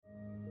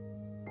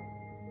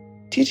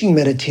Teaching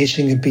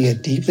meditation can be a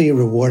deeply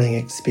rewarding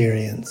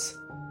experience.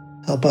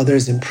 Help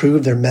others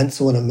improve their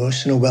mental and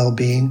emotional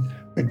well-being,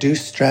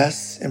 reduce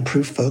stress,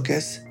 improve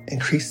focus,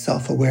 increase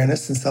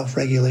self-awareness and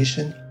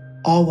self-regulation,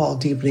 all while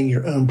deepening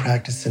your own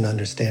practice and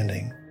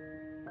understanding.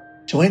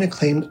 Join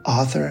acclaimed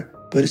author,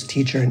 Buddhist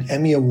teacher, and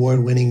Emmy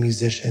Award-winning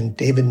musician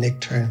David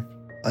Nichtern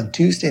on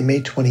Tuesday,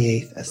 May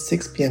 28th at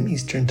 6 p.m.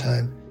 Eastern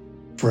Time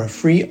for a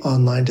free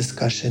online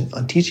discussion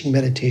on teaching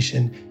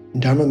meditation in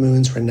Dharma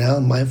Moon's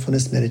renowned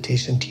mindfulness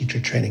meditation teacher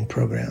training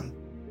program.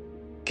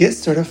 Get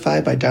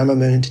certified by Dharma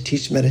Moon to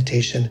teach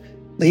meditation,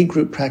 lead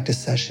group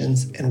practice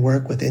sessions, and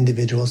work with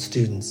individual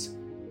students.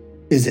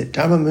 Visit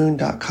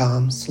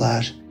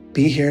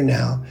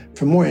dharmamoon.com/BeHereNow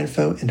for more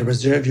info and to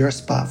reserve your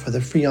spot for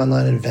the free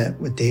online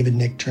event with David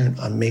Nichtern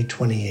on May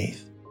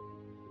 28th.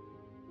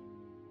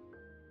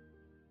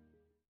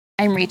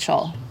 I'm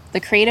Rachel, the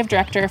creative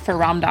director for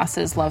Ram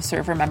Dass's Love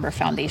Serve Remember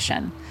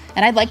Foundation,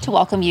 and I'd like to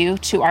welcome you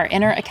to our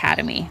Inner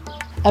Academy,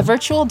 a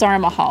virtual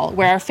Dharma hall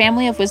where our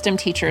family of wisdom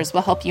teachers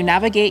will help you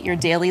navigate your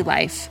daily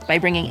life by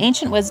bringing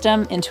ancient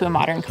wisdom into a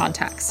modern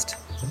context.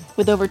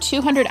 With over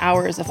 200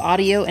 hours of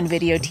audio and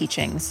video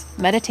teachings,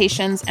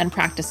 meditations, and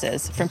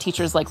practices from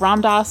teachers like Ram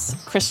Dass,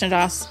 Krishna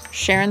Das,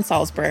 Sharon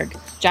Salzberg,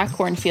 Jack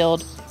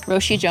Kornfield,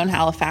 Roshi Joan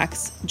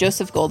Halifax,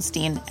 Joseph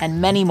Goldstein, and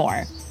many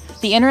more,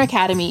 the Inner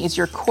Academy is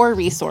your core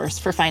resource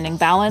for finding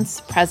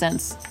balance,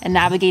 presence, and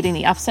navigating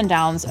the ups and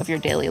downs of your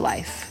daily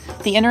life.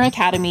 The Inner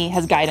Academy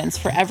has guidance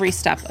for every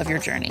step of your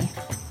journey.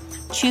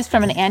 Choose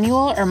from an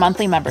annual or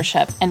monthly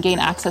membership and gain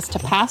access to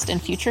past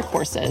and future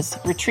courses,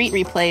 retreat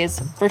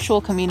replays,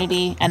 virtual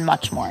community, and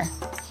much more.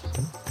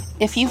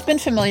 If you've been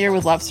familiar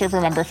with Love Serve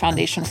Remember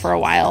Foundation for a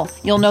while,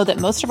 you'll know that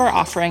most of our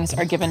offerings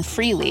are given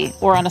freely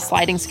or on a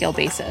sliding scale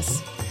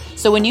basis.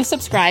 So when you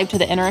subscribe to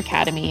the Inner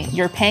Academy,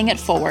 you're paying it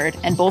forward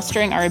and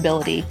bolstering our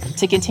ability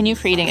to continue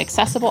creating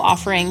accessible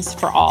offerings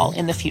for all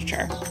in the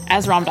future,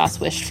 as Ram Dass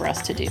wished for us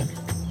to do.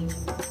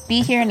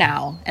 Be here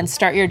now and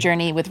start your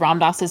journey with Ram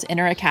Dass's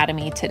Inner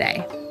Academy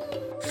today.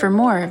 For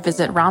more,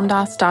 visit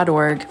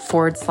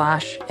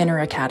ramdass.org/Inner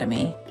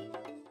Academy.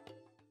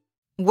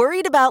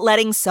 Worried about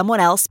letting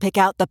someone else pick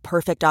out the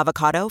perfect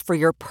avocado for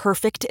your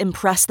perfect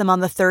impress them on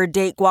the third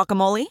date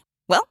guacamole?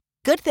 Well,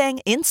 good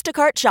thing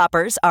Instacart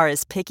shoppers are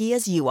as picky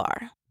as you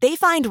are. They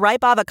find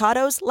ripe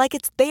avocados like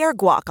it's their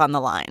guac on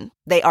the line.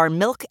 They are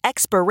milk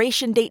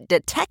expiration date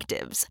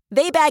detectives.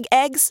 They bag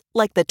eggs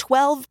like the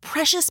 12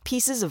 precious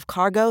pieces of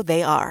cargo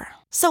they are.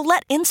 So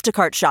let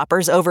Instacart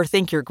shoppers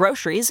overthink your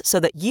groceries so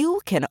that you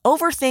can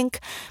overthink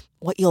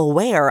what you'll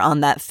wear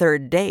on that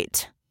third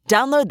date.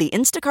 Download the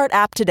Instacart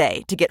app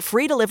today to get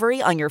free delivery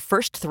on your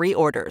first 3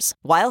 orders,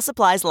 while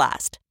supplies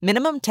last.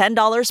 Minimum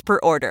 $10 per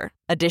order.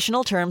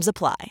 Additional terms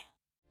apply.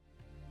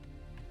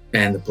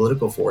 And the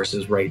political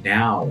forces right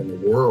now in the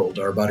world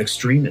are about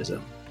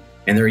extremism.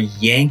 And they're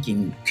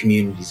yanking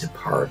communities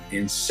apart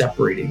and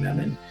separating them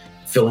and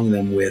filling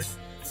them with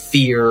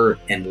fear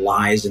and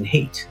lies and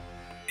hate.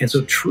 And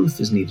so truth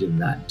is needed in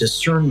that.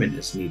 Discernment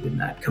is needed in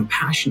that.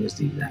 Compassion is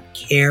needed in that.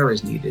 Care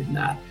is needed in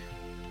that.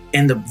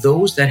 And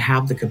those that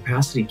have the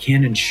capacity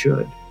can and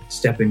should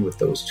step in with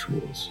those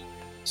tools.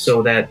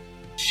 So that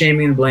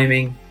shaming and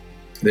blaming,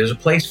 there's a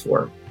place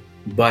for it.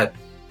 But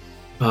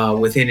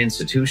within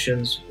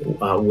institutions,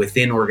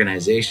 within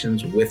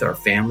organizations, with our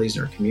families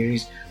and our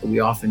communities,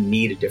 we often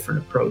need a different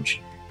approach.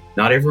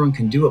 Not everyone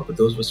can do it, but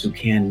those of us who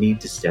can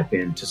need to step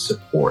in to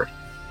support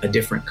a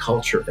different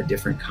culture, a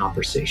different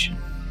conversation.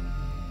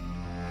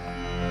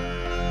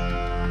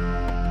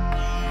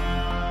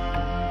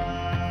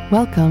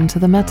 Welcome to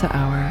the Metta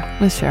Hour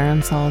with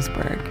Sharon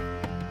Salzberg,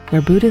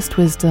 where Buddhist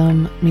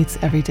wisdom meets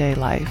everyday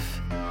life.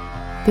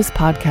 This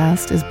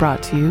podcast is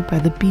brought to you by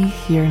the Be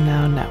Here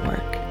Now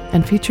Network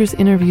and features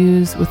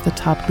interviews with the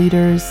top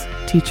leaders,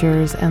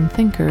 teachers, and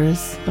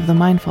thinkers of the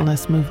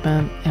mindfulness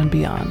movement and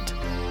beyond.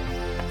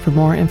 For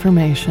more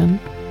information,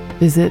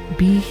 visit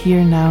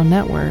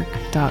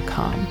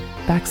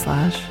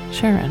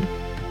BeHereNowNetwork.com/Sharon.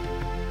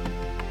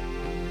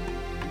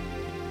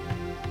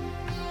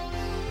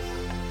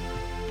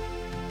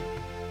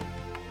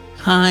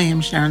 Hi,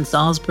 I'm Sharon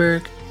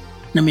Salzberg,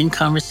 and I'm in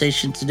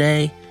conversation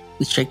today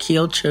with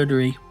Shakeel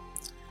Choudhury.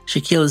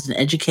 Shakeel is an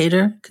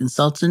educator,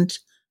 consultant,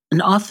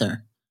 and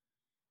author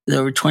with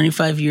over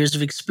 25 years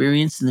of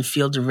experience in the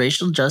field of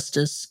racial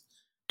justice,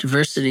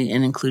 diversity,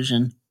 and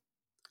inclusion.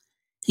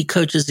 He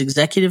coaches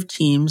executive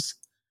teams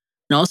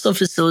and also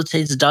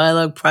facilitates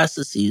dialogue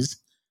processes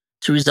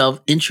to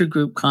resolve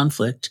intergroup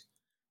conflict,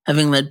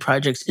 having led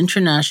projects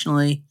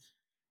internationally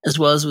as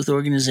well as with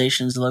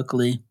organizations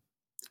locally.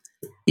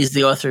 He's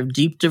the author of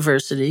Deep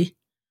Diversity,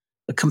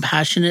 a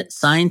compassionate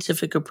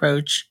scientific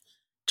approach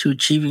to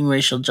achieving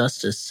racial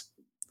justice.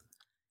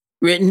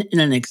 Written in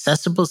an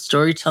accessible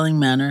storytelling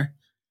manner,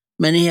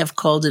 many have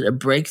called it a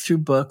breakthrough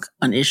book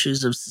on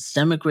issues of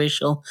systemic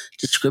racial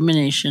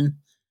discrimination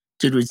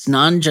due to its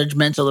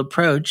non-judgmental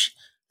approach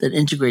that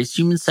integrates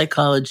human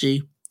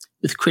psychology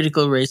with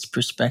critical race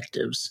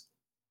perspectives.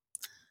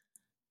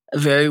 A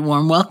very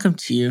warm welcome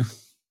to you.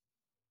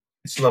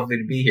 It's lovely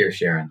to be here,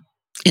 Sharon.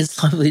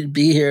 It's lovely to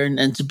be here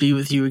and to be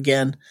with you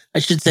again. I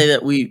should say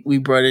that we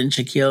brought in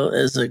Shaquille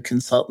as a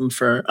consultant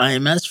for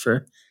IMS,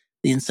 for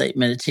the Insight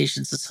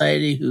Meditation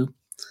Society, who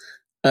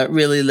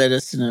really led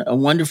us in a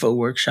wonderful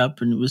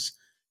workshop, and it was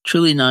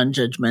truly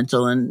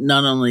non-judgmental, and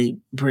not only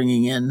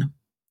bringing in,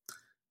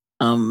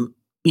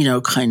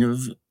 kind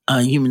of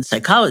human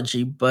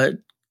psychology, but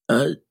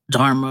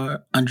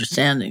Dharma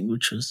understanding,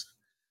 which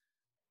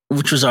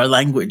was our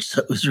language.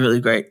 So it was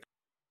really great.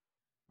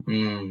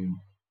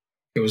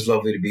 It was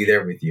lovely to be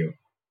there with you.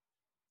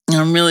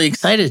 I'm really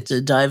excited to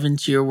dive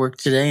into your work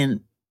today, and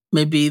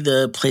maybe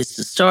the place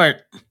to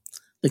start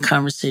the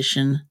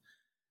conversation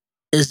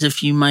is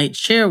if you might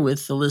share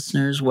with the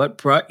listeners what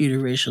brought you to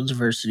racial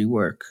diversity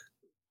work.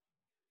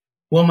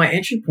 Well, my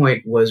entry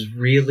point was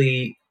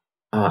really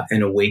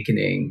an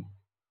awakening,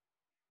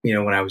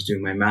 when I was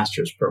doing my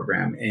master's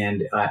program.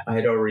 And I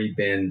had already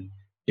been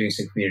doing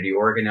some community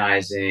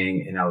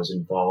organizing, and I was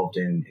involved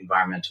in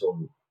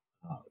environmental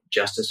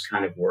justice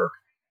kind of work.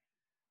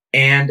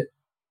 And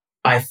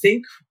I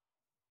think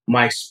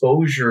my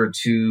exposure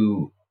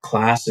to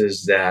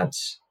classes that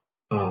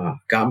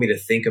got me to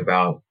think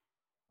about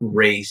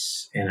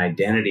race and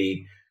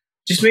identity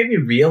just made me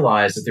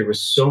realize that there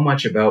was so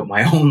much about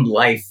my own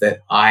life that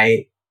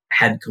I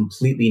had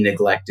completely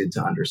neglected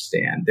to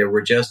understand. There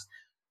were just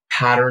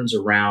patterns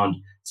around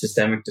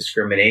systemic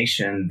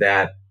discrimination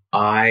that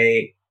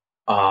I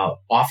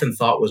often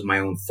thought was my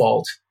own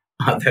fault,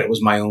 that it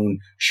was my own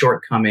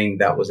shortcoming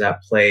that was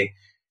at play.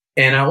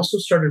 And I also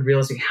started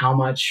realizing how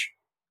much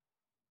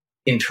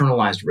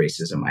internalized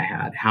racism I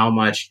had, how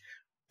much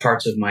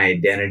parts of my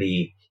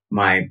identity,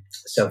 my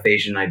South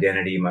Asian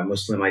identity, my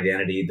Muslim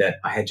identity, that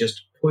I had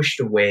just pushed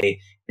away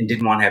and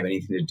didn't want to have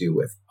anything to do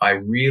with. I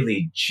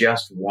really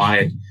just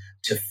wanted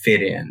to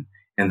fit in.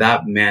 And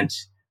that meant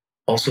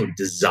also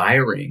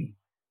desiring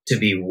to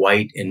be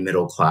white and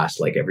middle class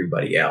like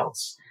everybody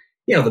else.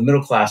 The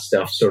middle class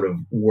stuff sort of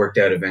worked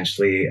out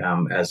eventually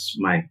as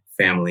my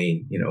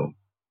family,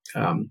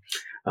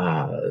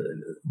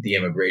 the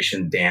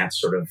immigration dance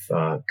sort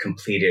of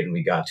completed, and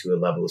we got to a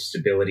level of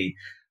stability.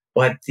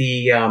 But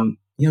the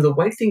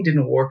white thing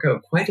didn't work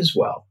out quite as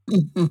well.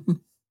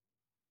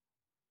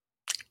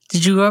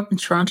 Did you grow up in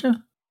Toronto?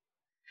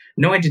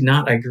 No, I did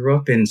not. I grew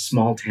up in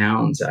small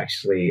towns,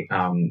 actually,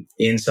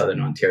 in Southern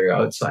Ontario,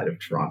 outside of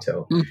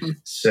Toronto. Mm-hmm.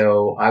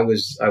 So I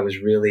was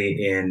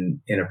really in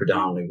a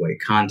predominantly white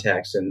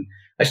context. And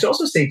I should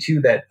also say,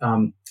 too, that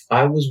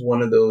I was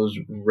one of those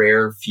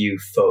rare few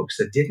folks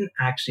that didn't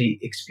actually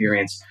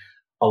experience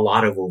a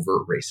lot of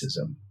overt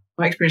racism.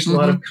 I experienced a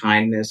lot of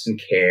kindness and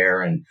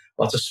care and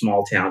lots of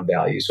small town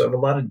values. So I have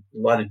a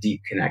lot of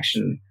deep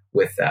connection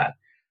with that.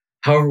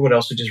 However, what I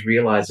also just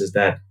realized is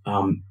that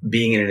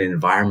being in an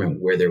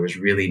environment where there was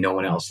really no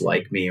one else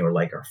like me or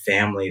like our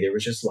family, there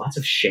was just lots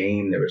of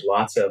shame. There was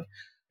lots of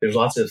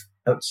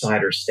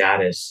outsider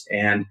status,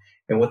 and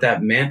what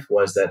that meant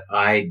was that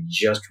I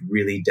just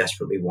really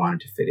desperately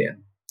wanted to fit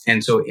in.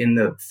 And so, in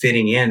the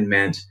fitting in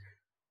meant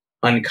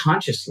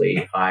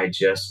unconsciously, I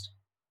just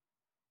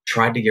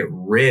tried to get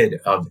rid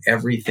of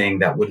everything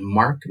that would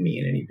mark me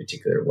in any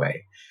particular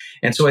way.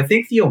 And so, I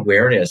think the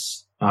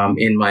awareness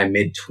in my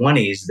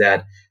mid-20s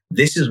that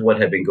this is what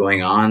had been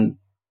going on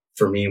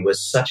for me was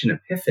such an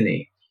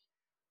epiphany.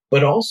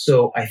 But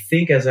also, I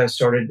think as I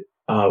started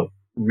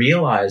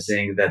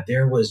realizing that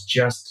there was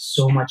just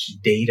so much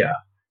data,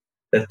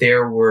 that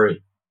there were,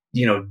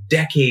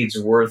 decades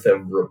worth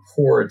of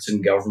reports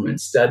and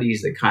government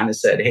studies that kind of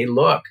said, hey,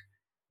 look,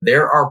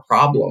 there are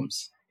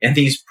problems. And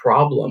these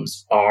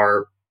problems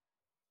are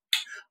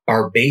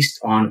based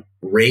on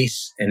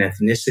race and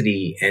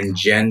ethnicity and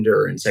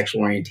gender and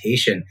sexual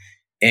orientation.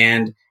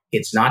 And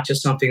it's not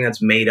just something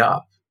that's made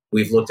up.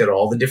 We've looked at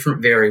all the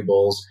different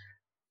variables.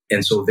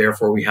 And so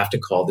therefore we have to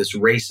call this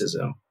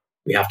racism.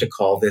 We have to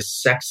call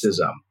this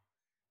sexism.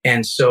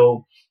 And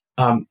so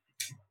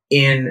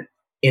in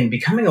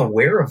becoming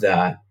aware of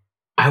that,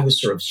 I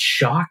was sort of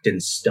shocked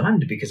and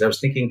stunned because I was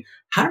thinking,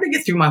 how did I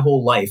get through my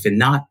whole life and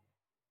not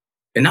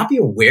be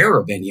aware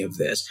of any of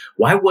this?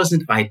 Why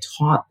wasn't I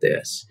taught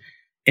this?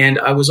 And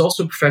I was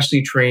also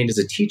professionally trained as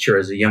a teacher,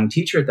 as a young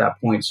teacher at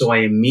that point. So I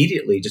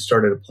immediately just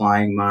started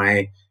applying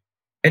my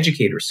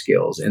educator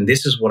skills. And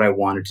this is what I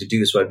wanted to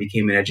do. So I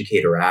became an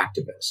educator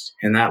activist.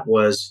 And that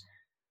was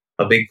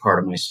a big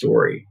part of my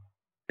story,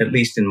 at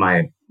least in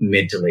my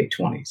mid to late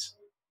 20s.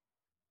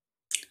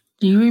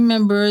 Do you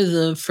remember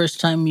the first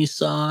time you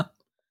saw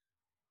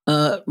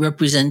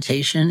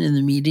representation in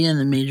the media, in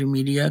the major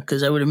media?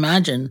 Because I would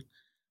imagine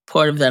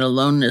part of that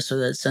aloneness or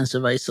that sense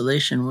of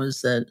isolation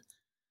was that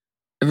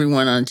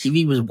everyone on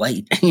TV was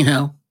white,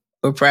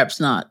 or perhaps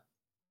not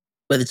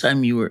by the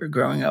time you were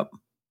growing up.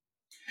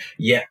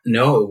 Yeah,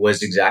 no, it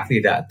was exactly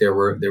that. There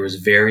was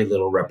very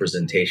little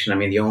representation. I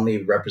mean, the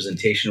only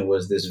representation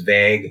was this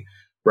vague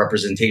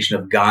representation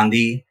of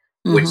Gandhi,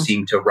 which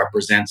seemed to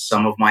represent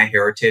some of my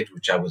heritage,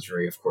 which I was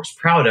very, of course,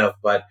 proud of.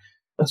 But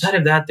outside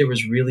of that, there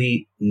was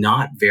really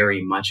not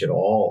very much at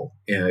all,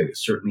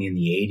 certainly in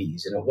the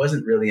 80s. And it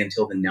wasn't really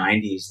until the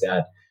 90s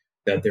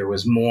that there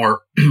was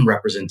more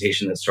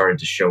representation that started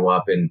to show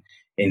up in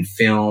in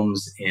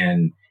films,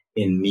 in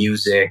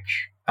music,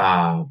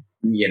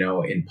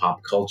 in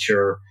pop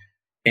culture.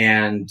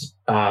 And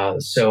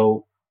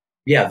so,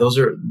 yeah,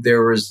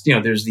 there's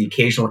the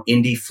occasional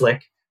indie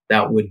flick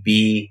that would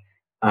be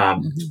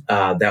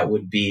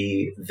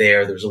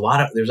there.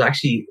 There's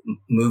actually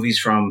movies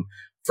from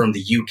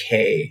the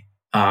UK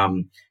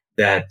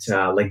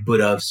that like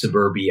Buddha of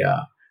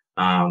Suburbia,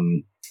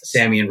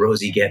 Sammy and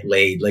Rosie Get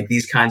Laid, like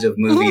these kinds of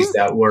movies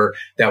that were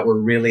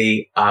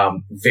really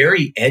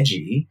very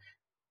edgy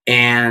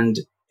and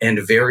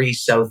very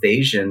South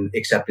Asian,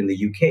 except in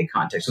the UK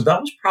context. So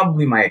that was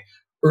probably my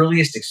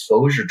earliest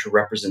exposure to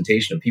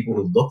representation of people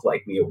who look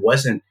like me. It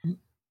wasn't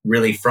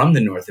really from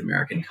the North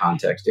American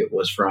context. It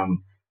was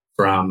from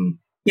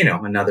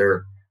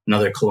another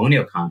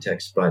colonial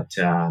context, but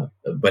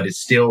it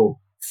still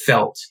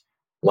felt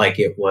like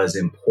it was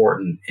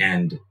important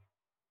and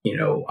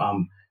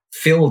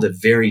filled a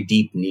very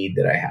deep need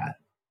that I had.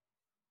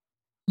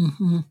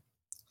 Mm-hmm.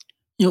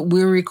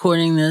 We're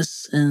recording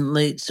this in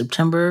late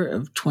September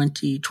of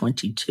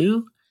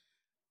 2022.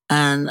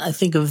 And I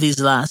think of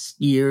these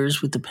last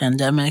years with the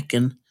pandemic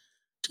and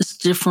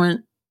just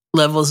different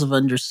levels of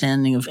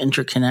understanding of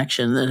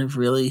interconnection that have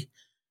really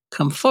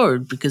come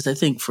forward. Because I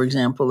think, for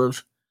example,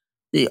 of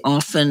the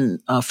often,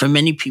 for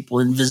many people,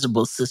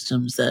 invisible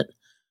systems that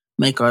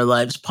make our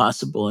lives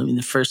possible. I mean,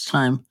 the first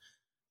time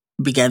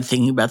I began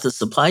thinking about the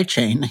supply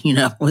chain,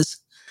 was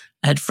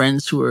I had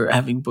friends who were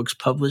having books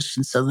published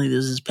and suddenly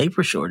there's this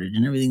paper shortage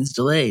and everything's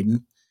delayed.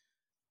 And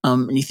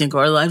you think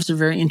our lives are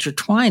very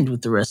intertwined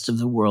with the rest of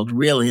the world,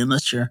 really,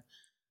 unless you're,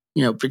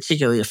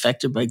 particularly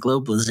affected by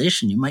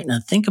globalization. You might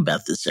not think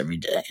about this every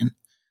day. And,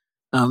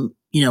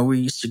 we're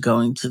used to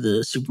going to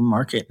the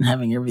supermarket and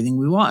having everything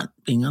we want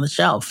being on the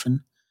shelf.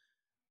 And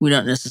we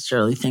don't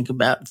necessarily think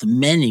about the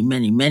many,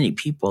 many, many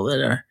people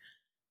that are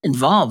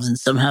involved in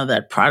somehow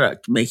that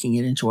product making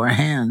it into our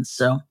hands.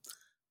 So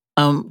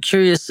I'm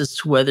curious as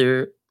to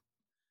whether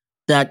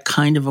that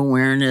kind of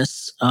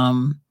awareness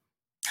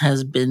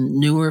has been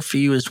newer for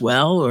you as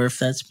well, or if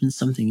that's been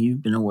something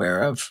you've been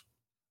aware of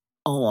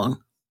all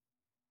along.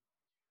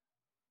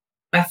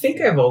 I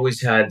think I've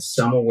always had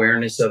some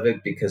awareness of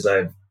it because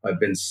I've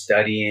been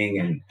studying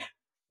and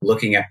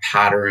looking at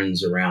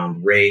patterns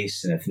around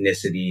race and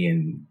ethnicity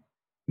and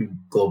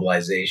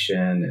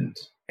globalization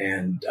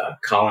and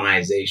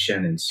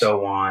colonization and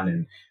so on,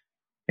 and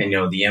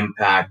the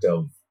impact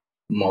of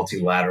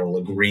multilateral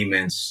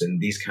agreements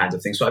and these kinds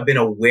of things. So I've been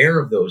aware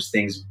of those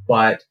things,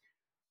 but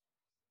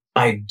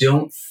I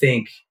don't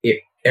think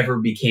it ever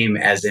became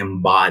as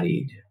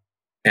embodied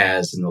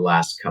as in the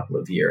last couple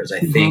of years. I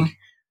think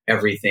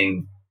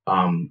everything,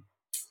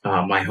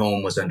 my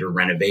home was under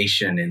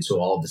renovation. And so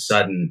all of a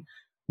sudden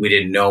we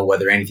didn't know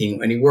whether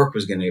any work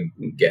was going to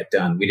get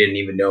done. We didn't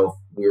even know if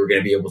we were going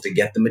to be able to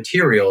get the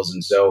materials.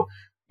 And so,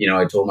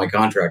 I told my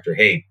contractor,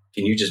 hey,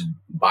 can you just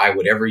buy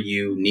whatever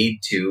you need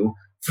to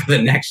for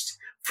the next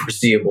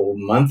foreseeable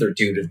month or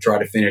two to try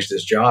to finish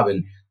this job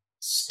and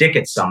stick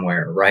it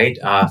somewhere, right?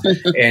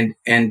 And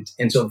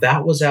so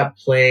that was at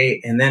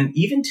play. And then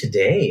even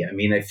today, I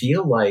mean, I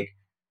feel like,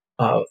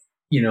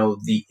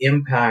 the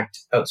impact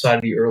outside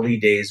of the early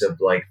days of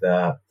like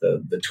the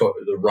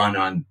run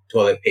on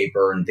toilet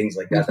paper and things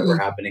like that that were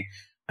happening.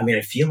 I mean,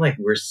 I feel like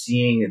we're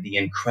seeing the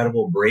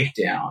incredible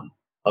breakdown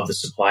of the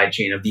supply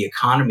chain, of the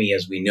economy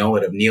as we know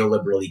it, of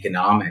neoliberal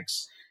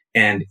economics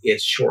and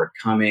its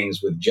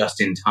shortcomings with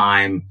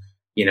just-in-time,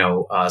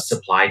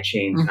 supply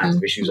chain kinds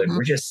of issues. Like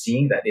we're just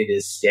seeing that it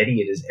is steady,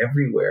 it is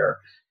everywhere,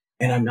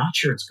 and I'm not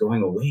sure it's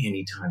going away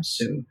anytime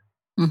soon.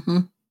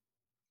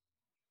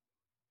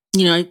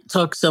 I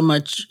talk so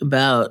much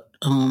about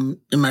in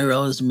my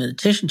role as a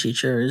meditation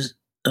teacher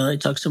I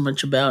talk so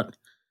much about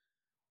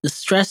the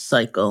stress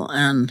cycle,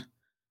 and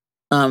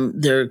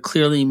there are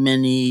clearly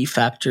many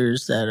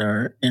factors that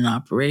are in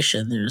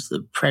operation. There's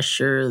the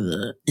pressure,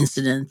 the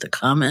incident, the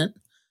comment,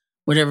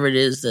 whatever it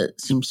is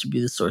that seems to be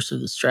the source of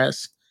the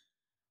stress.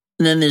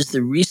 And then there's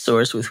the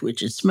resource with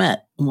which it's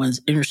met, one's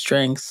inner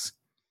strengths,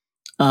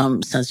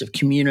 sense of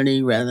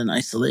community rather than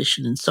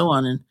isolation, and so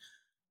on. And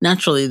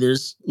naturally,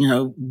 there's,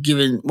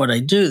 given what I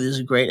do, there's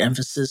a great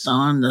emphasis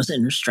on those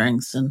inner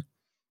strengths and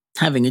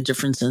having a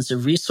different sense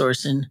of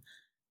resource in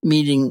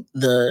meeting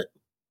the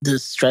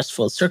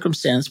stressful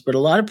circumstance. But a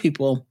lot of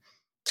people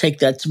take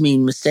that to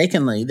mean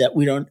mistakenly that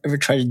we don't ever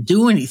try to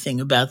do anything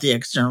about the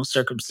external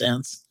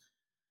circumstance,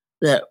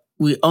 that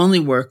we only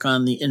work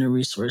on the inner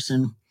resource.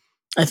 And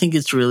I think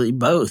it's really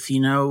both.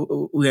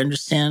 We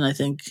understand, I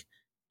think,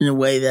 in a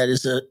way that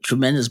is a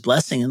tremendous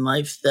blessing in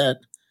life, that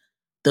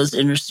those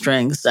inner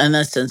strengths and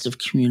that sense of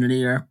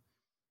community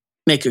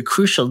make a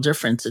crucial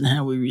difference in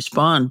how we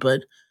respond.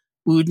 But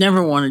we would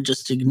never want to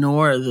just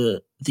ignore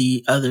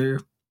the other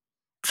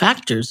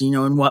factors,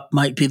 and what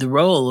might be the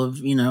role of,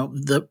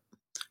 the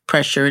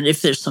pressure, and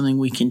if there's something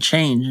we can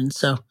change. And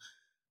so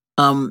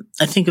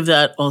I think of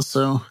that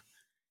also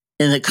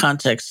in the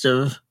context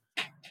of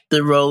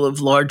the role of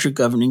larger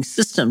governing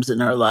systems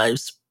in our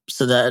lives,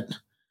 so that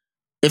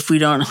if we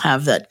don't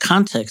have that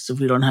context, if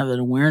we don't have that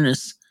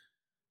awareness,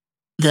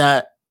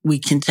 that we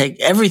can take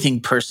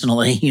everything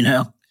personally,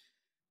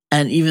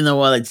 And even though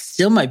while it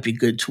still might be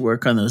good to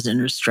work on those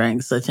inner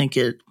strengths, I think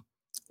it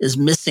is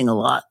missing a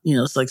lot.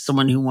 It's like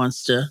someone who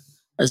wants to,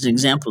 as an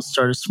example,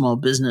 start a small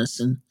business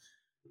and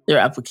their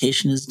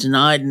application is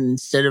denied. And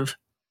instead of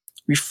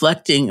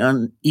reflecting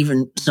on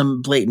even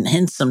some blatant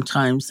hints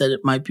sometimes that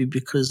it might be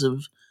because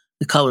of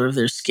the color of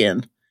their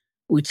skin,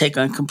 we take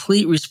on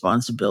complete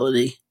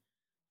responsibility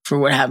for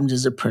what happened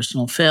as a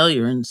personal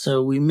failure. And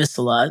so we miss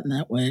a lot in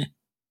that way.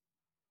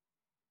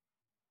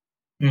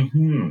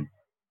 Mm-hmm.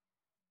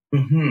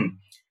 Mm-hmm.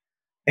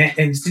 And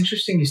it's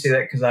interesting you say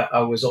that, because I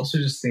was also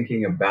just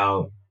thinking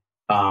about,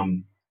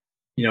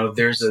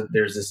 there's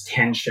this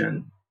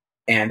tension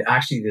and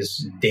actually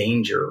this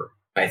danger,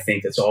 I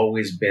think, that's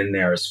always been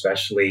there,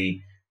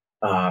 especially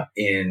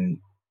in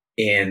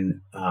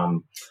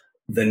the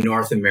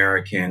North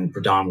American,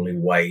 predominantly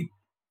white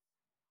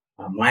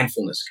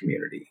mindfulness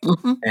community.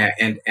 Mm-hmm.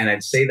 And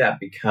I'd say that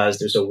because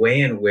there's a way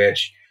in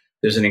which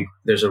there's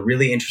a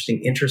really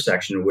interesting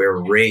intersection where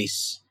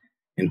race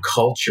and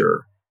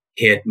culture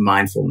hit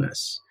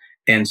mindfulness.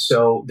 And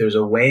so there's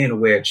a way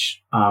in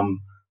which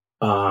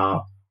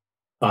white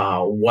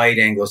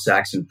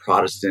Anglo-Saxon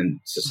Protestant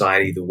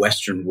society, the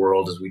Western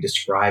world as we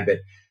describe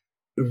it,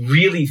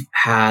 really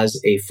has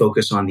a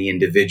focus on the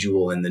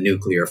individual and the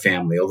nuclear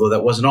family. Although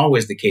that wasn't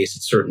always the case,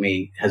 it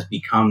certainly has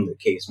become the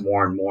case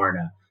more and more,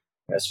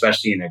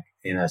 especially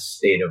in a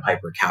state of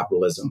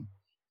hyper-capitalism.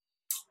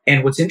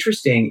 And what's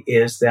interesting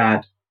is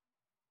that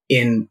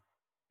in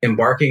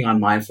embarking on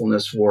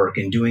mindfulness work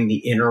and doing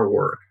the inner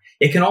work,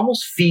 it can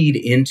almost feed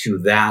into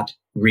that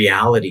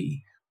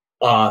reality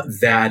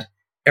that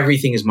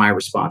everything is my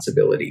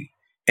responsibility.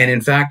 And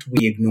in fact,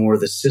 we ignore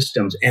the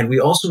systems and we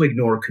also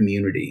ignore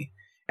community.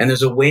 And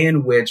there's a way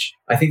in which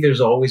I think there's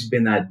always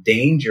been that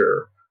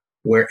danger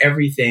where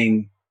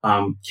everything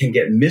can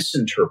get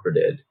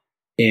misinterpreted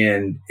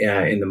in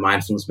the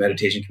mindfulness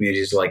meditation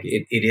communities. Like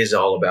it is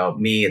all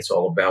about me. It's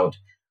all about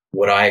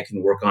what I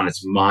can work on.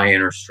 It's my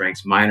inner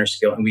strengths, my inner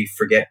skill. And we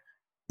forget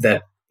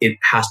that it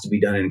has to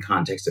be done in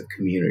context of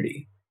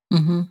community.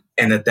 Mm-hmm.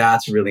 And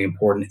that's really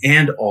important.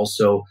 And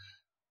also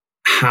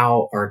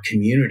how our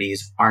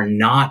communities are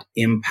not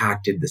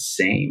impacted the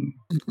same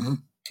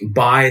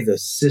by the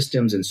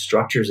systems and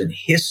structures and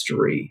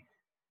history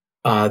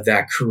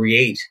that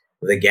create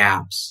the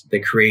gaps,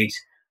 that create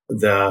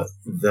the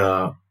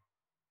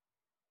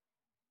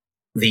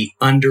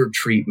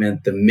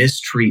under-treatment, the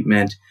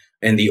mistreatment,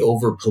 and the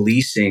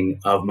over-policing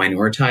of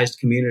minoritized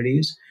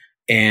communities,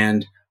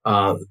 and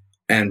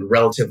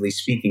relatively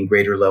speaking,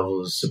 greater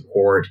levels of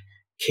support,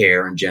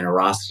 care, and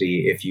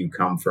generosity if you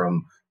come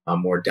from a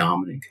more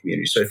dominant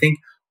community. So I think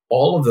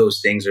all of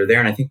those things are there,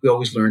 and I think we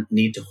always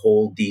need to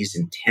hold these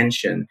in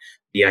tension,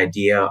 the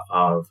idea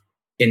of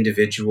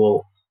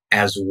individual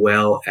as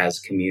well as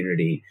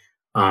community,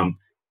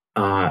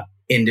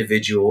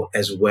 individual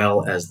as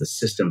well as the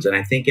systems. And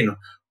I think in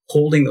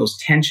holding those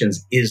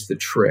tensions is the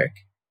trick.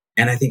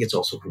 And I think it's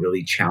also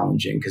really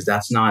challenging because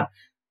that's not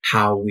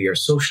how we are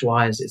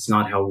socialized. It's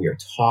not how we are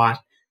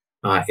taught.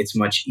 It's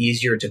much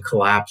easier to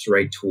collapse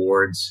right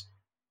towards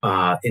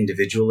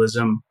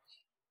individualism.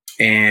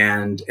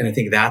 And I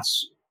think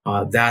that's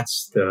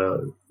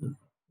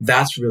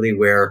really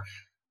where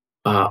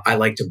I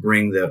like to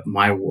bring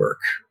my work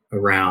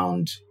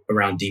around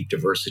deep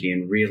diversity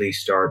and really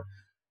start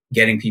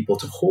getting people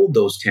to hold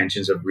those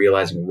tensions of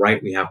realizing,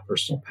 right, we have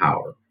personal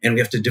power and we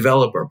have to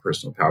develop our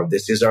personal power.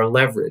 This is our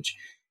leverage.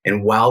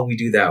 And while we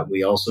do that,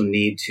 we also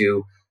need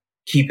to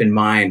keep in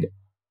mind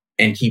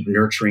and keep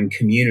nurturing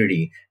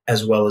community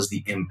as well as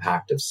the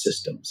impact of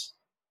systems.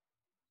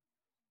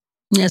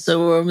 Yeah, so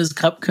we're almost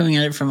coming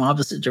at it from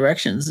opposite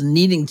directions and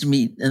needing to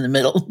meet in the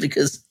middle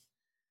because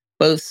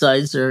both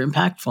sides are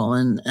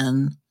impactful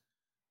and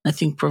I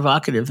think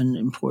provocative and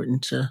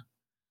important to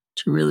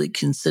really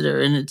consider.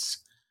 And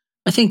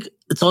I think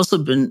it's also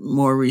been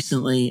more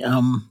recently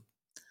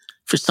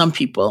for some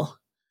people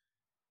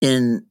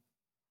in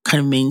kind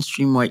of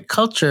mainstream white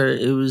culture,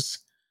 it was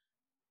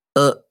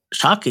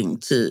shocking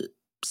to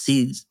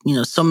see,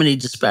 so many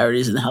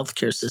disparities in the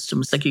healthcare system.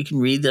 It's like you can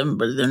read them,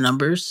 but they're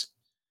numbers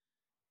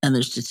and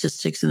their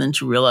statistics, and then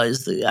to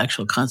realize the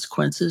actual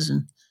consequences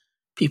in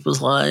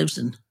people's lives,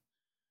 and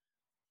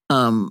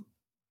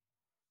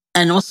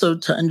also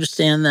to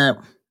understand that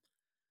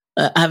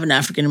I have an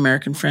African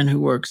American friend who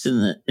works in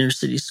the inner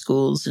city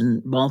schools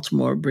in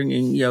Baltimore,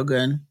 bringing yoga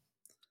and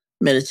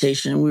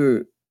meditation. We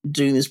were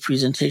doing this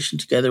presentation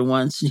together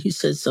once, and he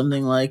said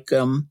something like,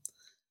 "The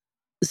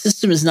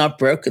system is not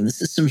broken. The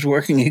system's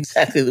working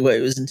exactly the way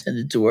it was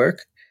intended to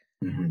work."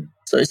 Mm-hmm.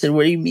 So I said,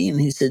 "What do you mean?"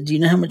 He said, "Do you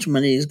know how much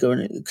money is going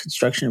to the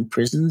construction of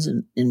prisons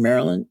in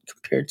Maryland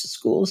compared to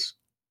schools?"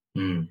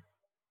 Mm.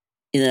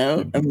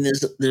 I mean,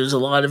 there's a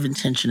lot of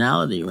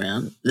intentionality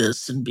around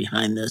this and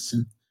behind this,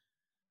 and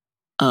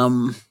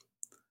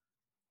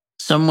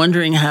so I'm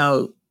wondering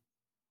how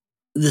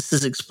this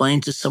is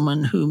explained to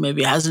someone who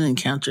maybe hasn't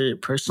encountered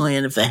it personally,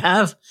 and if they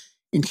have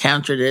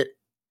encountered it,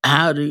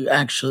 how to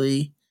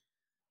actually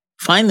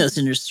find those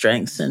inner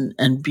strengths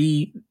and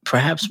be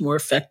perhaps more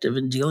effective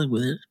in dealing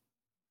with it.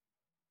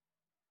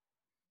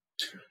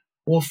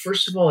 Well,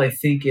 first of all, I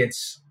think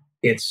it's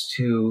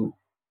to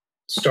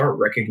start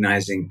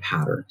recognizing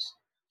patterns.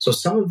 So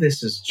some of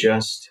this is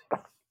just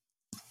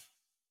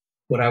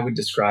what I would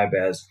describe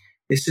as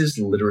this is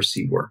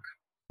literacy work.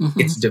 Mm-hmm.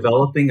 It's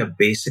developing a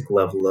basic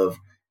level of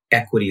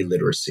equity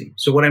literacy.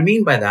 So what I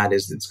mean by that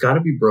is it's got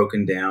to be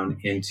broken down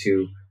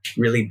into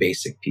really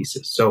basic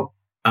pieces. So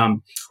I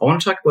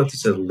want to talk about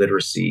this as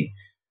literacy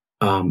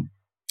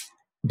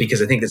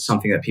because I think it's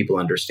something that people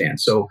understand.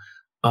 So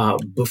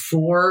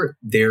before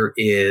there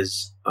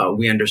is,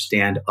 we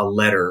understand a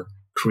letter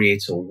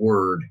creates a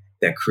word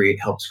that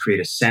helps create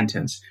a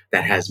sentence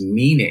that has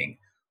meaning.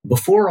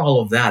 Before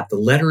all of that, the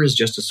letter is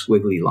just a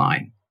squiggly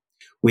line.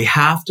 We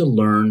have to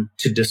learn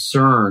to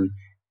discern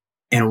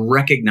and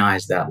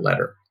recognize that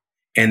letter.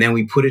 And then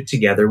we put it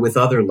together with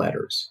other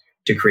letters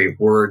to create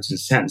words and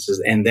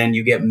sentences, and then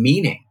you get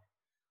meaning.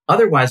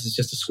 Otherwise, it's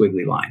just a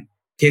squiggly line.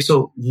 Okay,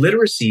 so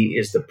literacy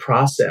is the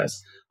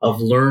process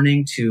of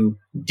learning to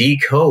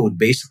decode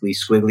basically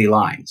squiggly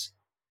lines.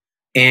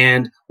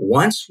 And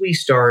once we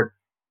start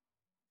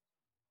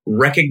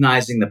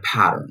recognizing the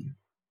pattern,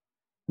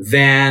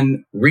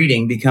 then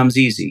reading becomes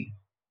easy.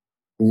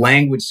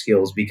 Language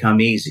skills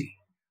become easy.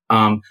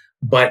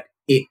 But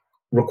it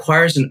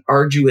requires an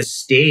arduous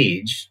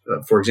stage.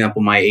 For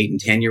example, my 8 and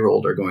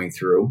 10-year-old are going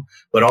through,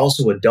 but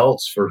also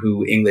adults for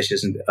who English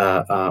isn't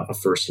a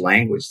first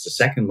language, it's a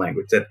second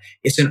language, that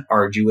it's an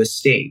arduous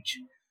stage.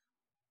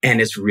 And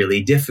it's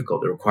really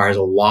difficult. It requires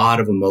a lot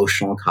of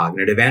emotional and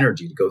cognitive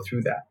energy to go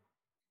through that.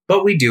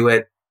 But we do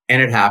it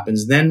and it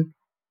happens. Then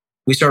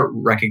we start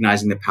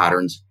recognizing the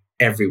patterns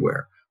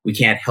everywhere. We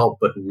can't help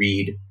but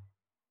read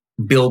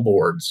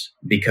billboards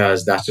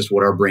because that's just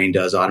what our brain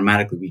does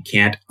automatically. We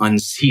can't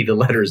unsee the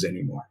letters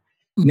anymore.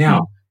 Mm-hmm.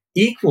 Now,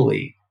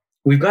 equally,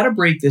 we've got to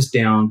break this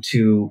down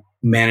to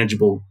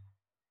manageable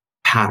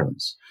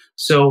patterns.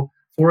 So,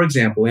 for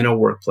example, in a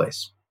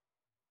workplace,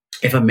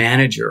 if a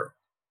manager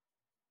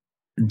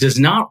does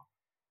not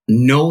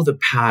know the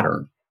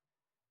pattern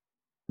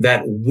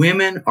that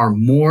women are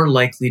more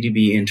likely to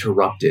be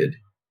interrupted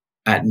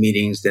at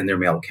meetings than their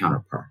male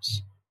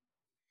counterparts,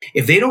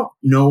 if they don't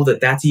know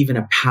that that's even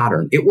a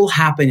pattern, it will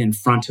happen in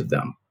front of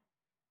them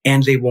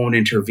and they won't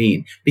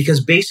intervene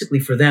because basically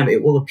for them,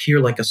 it will appear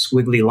like a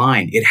squiggly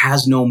line. It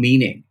has no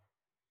meaning.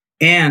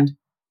 And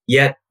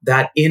yet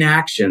that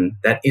inaction,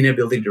 that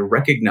inability to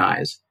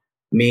recognize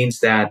means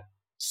that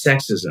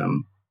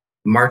sexism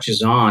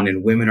marches on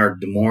and women are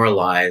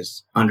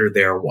demoralized under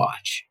their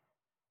watch.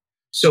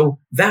 So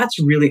that's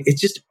really,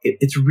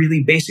 it's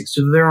really basic.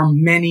 So there are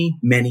many,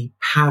 many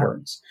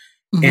patterns.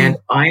 Mm-hmm. And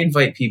I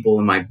invite people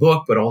in my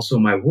book, but also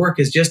my work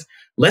is just,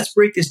 let's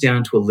break this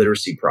down to a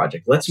literacy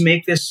project. Let's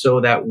make this so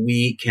that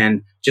we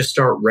can just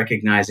start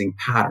recognizing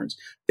patterns.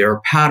 There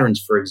are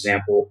patterns, for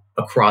example,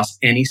 across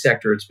any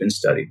sector it's been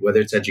studied,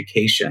 whether it's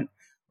education,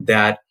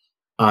 that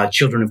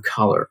children of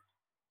color,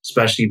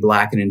 especially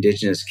Black and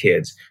Indigenous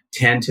kids,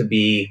 tend to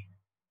be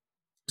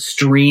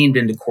streamed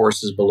into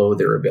courses below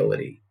their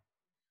ability,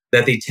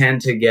 that they tend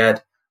to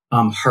get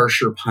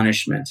harsher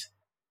punishment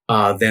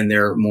than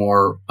their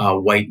more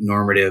white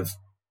normative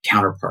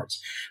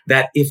counterparts.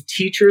 That if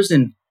teachers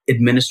and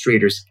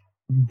administrators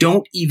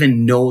don't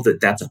even know that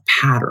that's a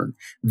pattern,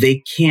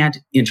 they can't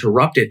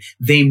interrupt it.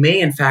 They may,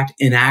 in fact,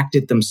 enact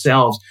it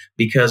themselves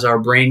because our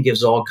brain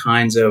gives all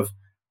kinds of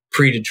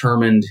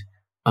predetermined,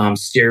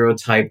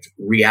 stereotyped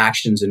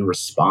reactions and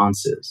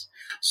responses.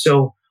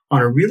 So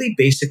on a really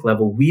basic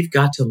level, we've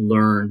got to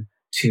learn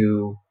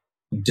to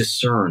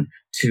discern,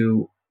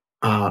 to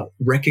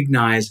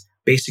recognize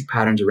basic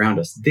patterns around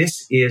us.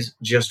 This is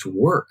just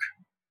work.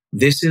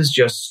 This is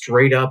just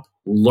straight up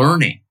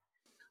learning.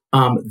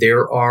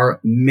 There are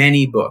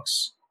many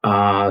books,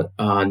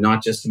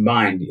 not just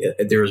mine.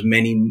 There's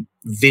many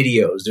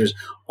videos. There's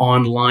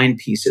online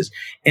pieces.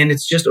 And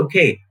it's just,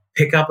 okay,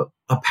 pick up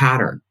a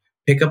pattern.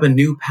 Pick up a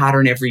new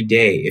pattern every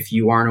day. If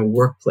you are in a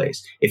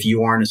workplace, if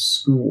you are in a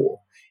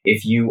school,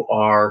 if you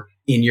are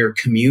in your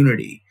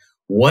community,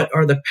 what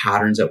are the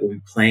patterns that will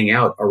be playing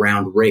out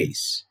around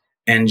race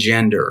and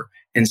gender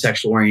and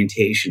sexual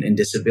orientation and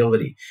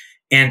disability?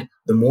 And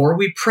the more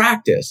we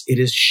practice, it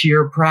is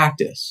sheer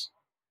practice.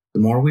 The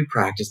more we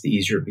practice, the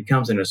easier it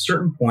becomes. And at a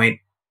certain point,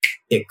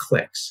 it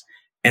clicks.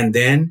 And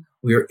then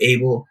we are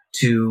able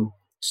to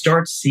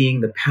start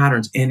seeing the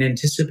patterns and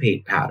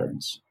anticipate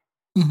patterns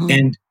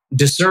and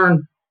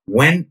discern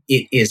when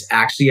it is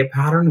actually a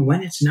pattern,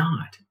 when it's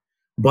not.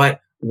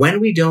 But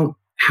when we don't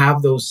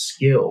have those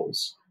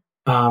skills,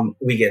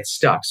 we get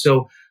stuck.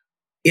 So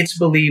it's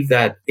believed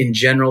that in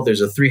general,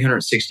 there's a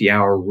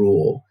 360-hour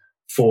rule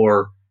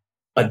for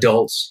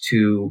adults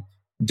to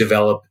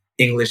develop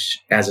English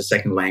as a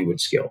second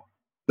language skill.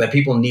 That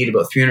people need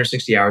about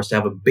 360 hours to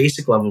have a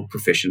basic level of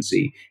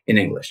proficiency in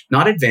English.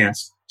 Not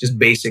advanced, just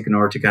basic in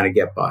order to kind of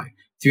get by.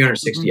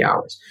 360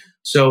 hours.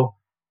 So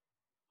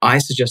I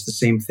suggest the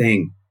same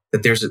thing,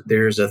 that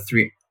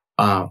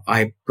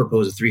I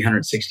propose a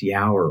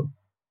 360-hour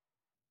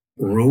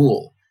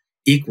rule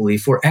equally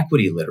for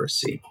equity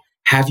literacy.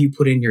 Have you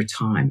put in your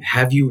time?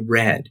 Have you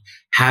read?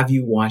 Have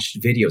you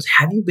watched videos?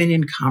 Have you been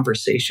in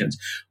conversations?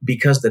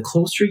 Because the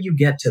closer you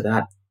get to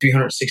that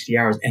 360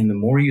 hours and the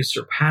more you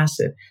surpass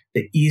it,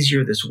 the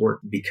easier this work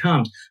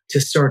becomes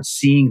to start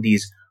seeing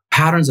these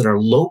patterns that are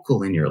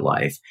local in your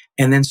life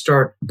and then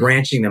start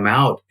branching them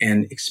out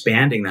and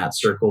expanding that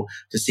circle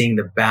to seeing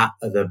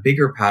the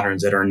bigger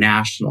patterns that are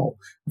national,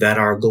 that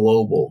are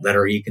global, that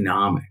are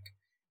economic.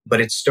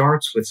 But it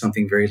starts with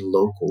something very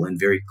local and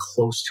very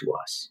close to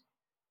us.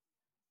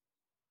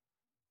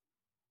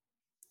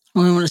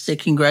 Well, I want to say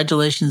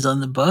congratulations on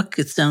the book.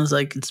 It sounds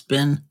like it's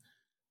been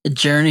a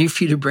journey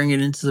for you to bring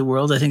it into the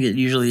world. I think it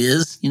usually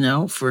is,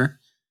 for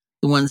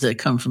the ones that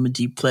come from a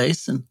deep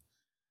place. And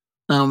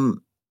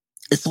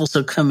it's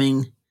also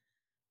coming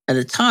at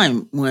a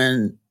time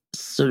when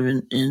sort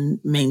of in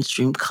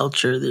mainstream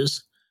culture,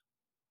 there's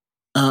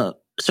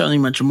certainly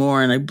much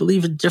more, and I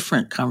believe a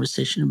different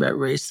conversation about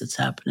race that's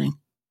happening.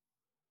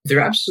 There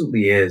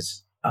absolutely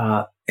is.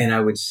 And I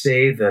would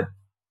say that,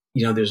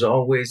 there's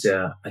always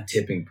a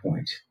tipping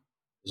point.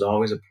 There's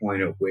always a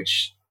point at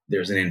which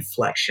there's an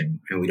inflection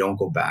and we don't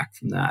go back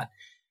from that.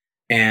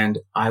 And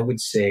I would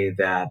say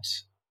that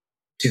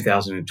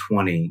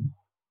 2020,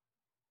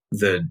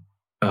 the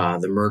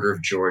murder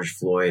of George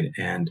Floyd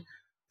and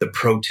the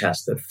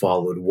protest that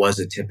followed was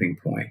a tipping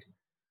point,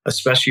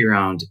 especially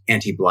around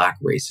anti-Black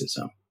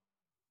racism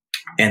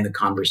and the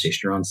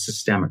conversation around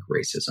systemic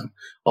racism.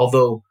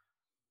 Although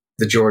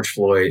the George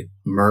Floyd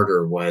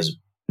murder was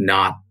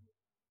not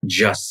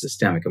just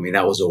systemic. I mean,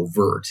 that was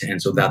overt. And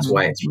so that's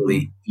why it's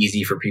really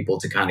easy for people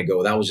to kind of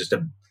go, that was just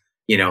that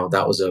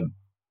was a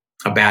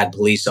bad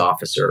police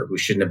officer who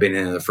shouldn't have been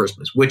in the first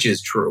place, which is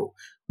true.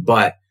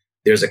 But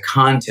there's a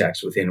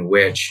context within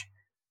which,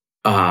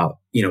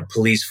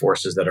 police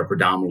forces that are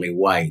predominantly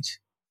white,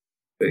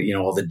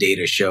 all the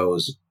data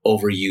shows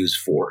overuse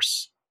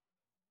force,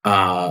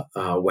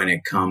 when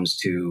it comes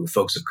to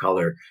folks of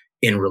color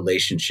in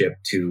relationship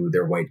to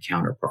their white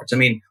counterparts. I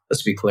mean,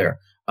 let's be clear.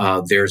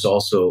 There's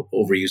also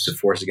overuse of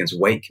force against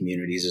white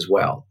communities as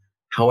well.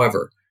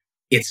 However,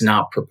 it's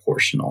not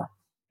proportional.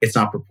 It's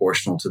not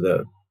proportional to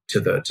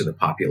the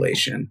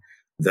population.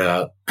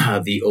 There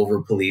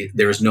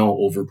is no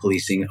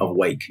over-policing of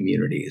white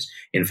communities.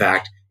 In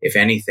fact, if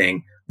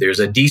anything, there's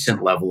a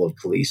decent level of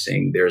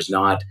policing. There's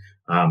not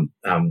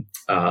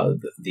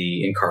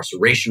the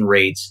incarceration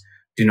rates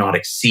do not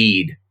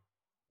exceed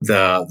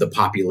the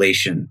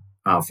population.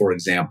 For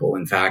example,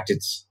 in fact,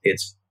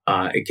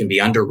 it can be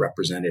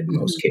underrepresented in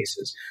most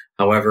cases.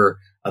 However,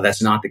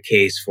 that's not the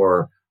case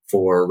for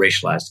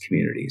racialized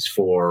communities,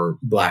 for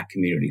Black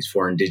communities,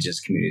 for Indigenous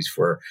communities,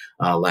 for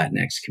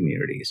Latinx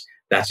communities.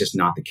 That's just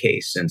not the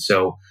case. And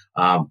so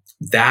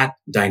that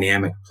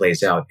dynamic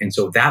plays out. And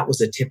so that was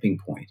a tipping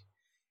point.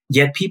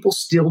 Yet people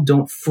still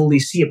don't fully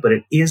see it, but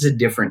it is a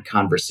different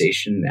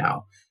conversation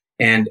now.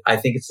 And I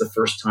think it's the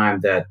first time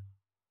that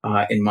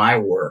in my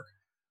work,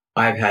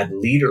 I've had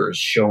leaders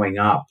showing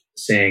up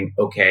saying,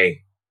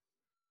 okay,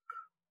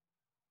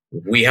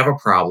 we have a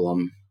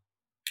problem.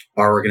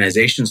 Our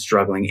organization's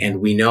struggling,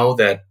 and we know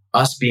that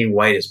us being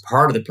white is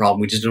part of the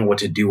problem. We just don't know what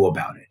to do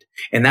about it.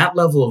 And that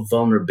level of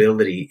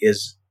vulnerability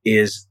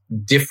is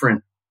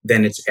different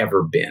than it's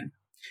ever been.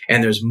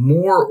 And there's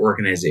more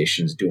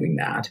organizations doing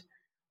that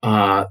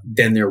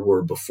than there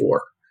were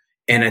before.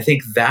 And I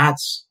think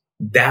that's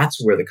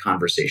where the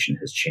conversation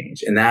has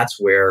changed. And that's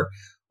where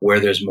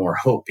there's more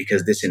hope,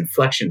 because this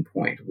inflection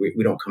point,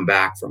 we don't come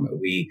back from it.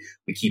 We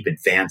keep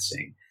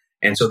advancing.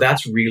 And so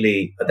that's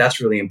really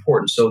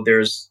important. So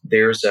there's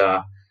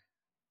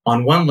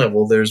on one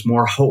level, there's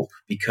more hope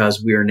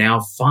because we are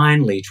now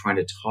finally trying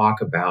to talk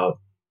about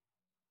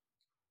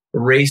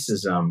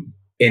racism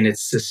in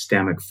its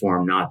systemic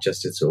form, not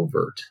just its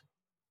overt.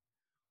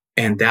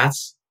 And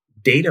that's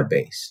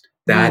data-based.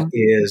 That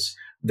is,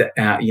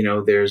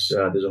 there's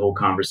a whole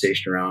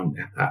conversation around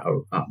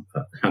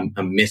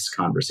a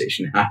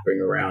misconversation happening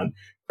around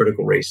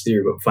critical race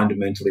theory, but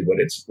fundamentally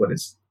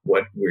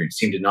what we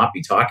seem to not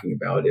be talking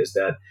about is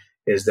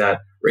that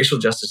racial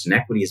justice and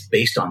equity is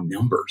based on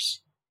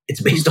numbers.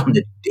 It's based on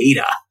the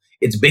data.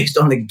 It's based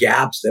on the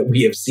gaps that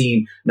we have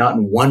seen, not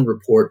in one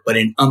report, but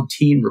in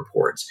umpteen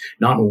reports,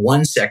 not in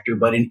one sector,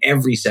 but in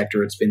every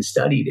sector it's been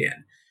studied in.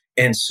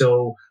 And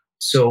so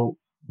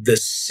the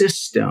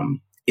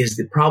system is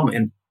the problem.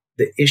 And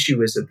the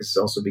issue is that this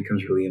also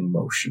becomes really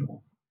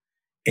emotional.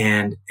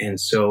 And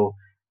so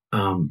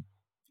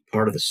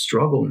part of the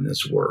struggle in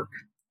this work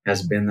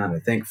has been that I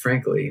think,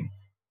 frankly,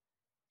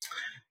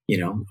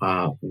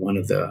 one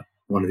of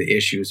the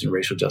issues in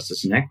racial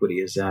justice and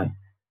equity is that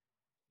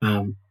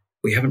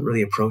we haven't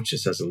really approached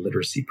this as a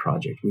literacy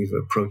project. We've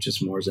approached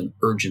this more as an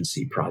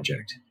urgency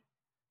project.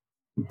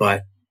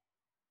 But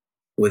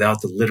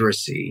without the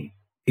literacy,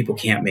 people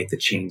can't make the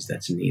change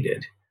that's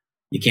needed.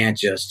 You can't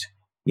just,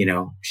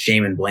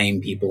 shame and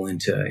blame people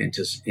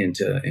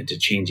into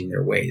changing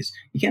their ways.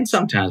 You can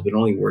sometimes, but it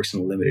only works in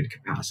a limited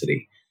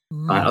capacity.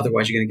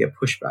 Otherwise, you're going to get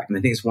pushback. And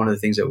I think it's one of the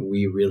things that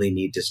we really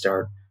need to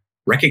start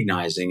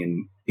recognizing,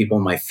 and people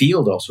in my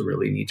field also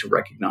really need to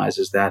recognize,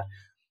 is that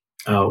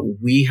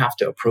we have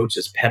to approach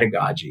this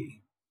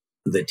pedagogy,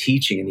 the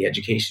teaching and the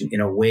education,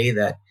 in a way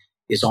that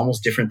is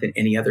almost different than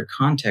any other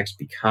context,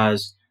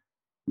 because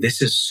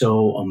this is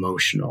so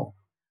emotional.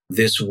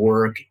 This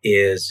work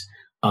is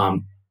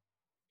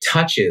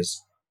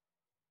touches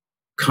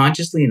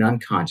consciously and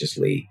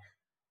unconsciously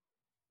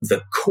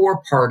the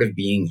core part of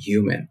being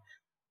human,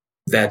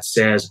 that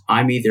says,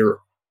 I'm either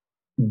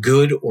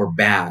good or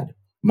bad.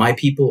 My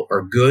people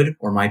are good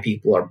or my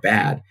people are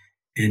bad.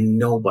 And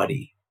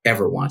nobody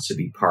ever wants to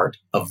be part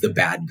of the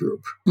bad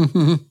group.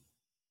 Mm-hmm.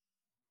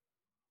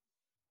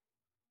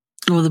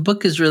 Well, the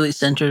book is really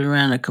centered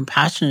around a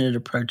compassionate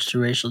approach to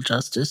racial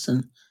justice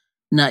and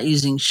not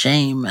using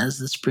shame as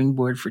the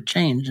springboard for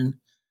change. And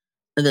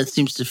that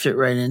seems to fit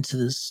right into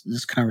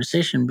this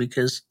conversation,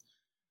 because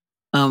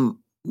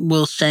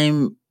will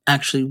shame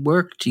actually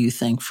work, do you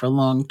think, for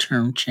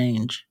long-term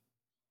change?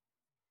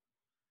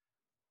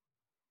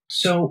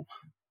 So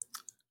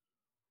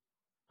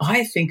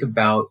I think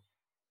about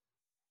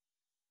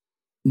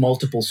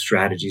multiple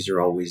strategies are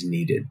always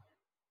needed.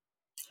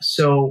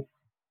 So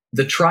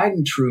the tried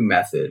and true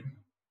method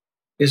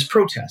is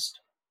protest.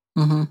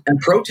 Mm-hmm. And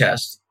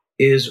protest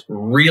is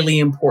really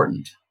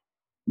important.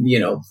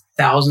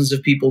 Thousands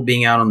of people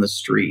being out on the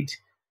street.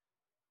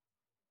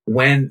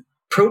 When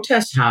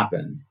protests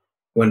happen,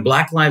 when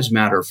Black Lives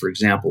Matter, for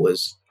example,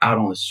 is out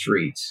on the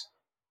streets,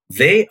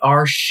 they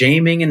are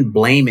shaming and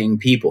blaming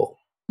people.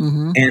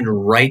 Mm-hmm.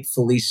 And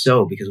rightfully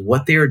so, because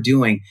what they are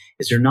doing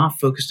is they're not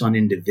focused on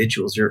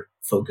individuals, they're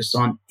focused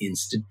on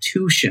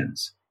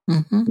institutions.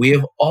 Mm-hmm. We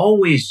have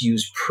always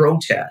used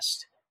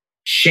protest,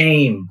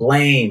 shame,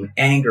 blame,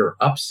 anger,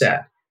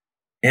 upset,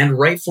 and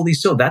rightfully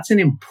so. That's an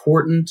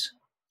important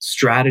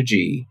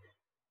strategy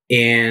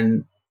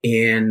in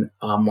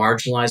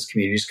marginalized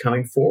communities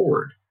coming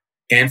forward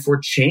and for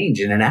change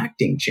and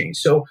enacting change.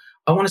 So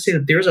I want to say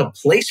that there's a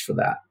place for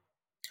that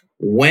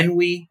when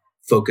we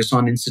focus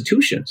on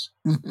institutions.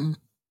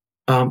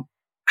 Mm-hmm.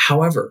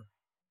 However,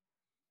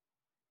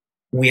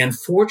 we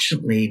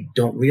unfortunately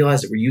don't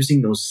realize that we're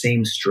using those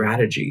same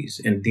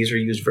strategies, and these are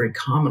used very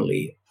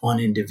commonly on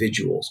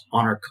individuals,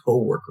 on our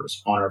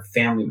coworkers, on our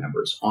family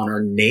members, on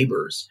our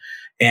neighbors,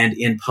 and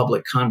in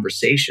public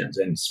conversations,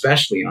 and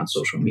especially on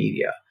social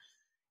media.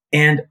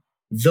 And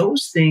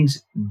those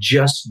things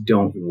just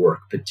don't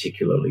work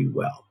particularly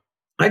well.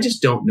 I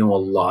just don't know a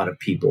lot of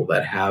people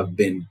that have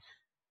been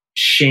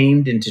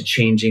shamed into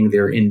changing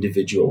their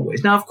individual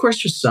ways. Now, of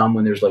course, there's some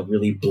when there's like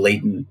really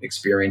blatant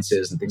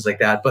experiences and things like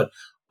that. But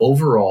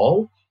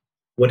overall,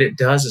 what it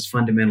does is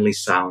fundamentally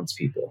silence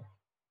people.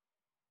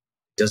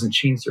 It doesn't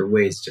change their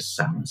ways, just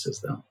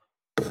silences them.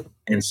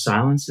 And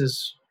silence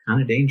is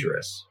kind of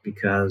dangerous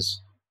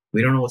because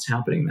we don't know what's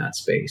happening in that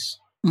space.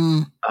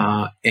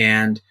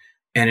 And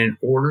in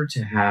order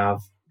to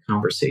have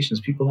conversations,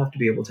 people have to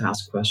be able to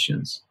ask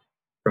questions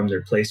from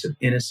their place of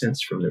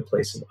innocence, from their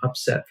place of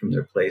upset, from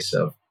their place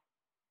of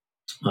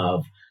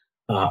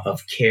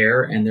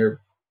care, and their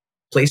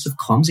place of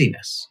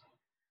clumsiness.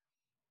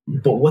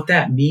 But what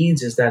that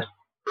means is that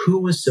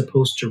who is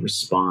supposed to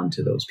respond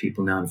to those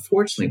people? Now,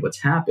 unfortunately,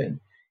 what's happened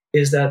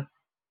is that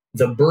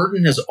the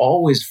burden has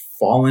always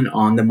fallen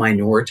on the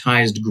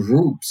minoritized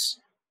groups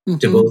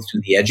to both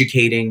do the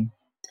educating,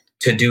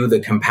 to do the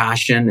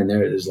compassion, and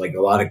there's like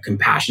a lot of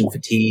compassion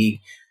fatigue.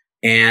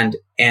 And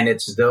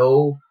it's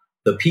though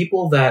the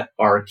people that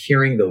are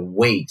carrying the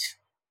weight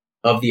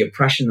of the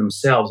oppression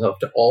themselves have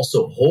to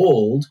also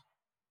hold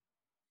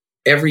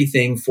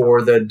everything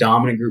for the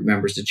dominant group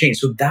members to change.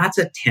 So that's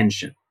a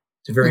tension.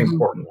 It's a very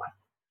important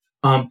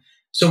one.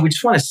 So we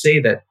just want to say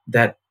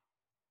that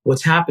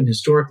what's happened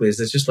historically is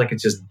it's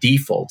just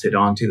defaulted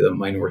onto the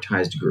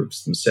minoritized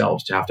groups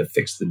themselves to have to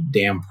fix the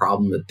damn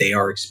problem that they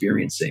are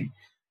experiencing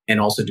and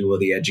also do all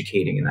the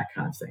educating and that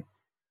kind of thing.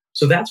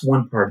 So that's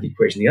one part of the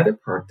equation. The other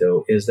part,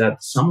 though, is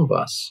that some of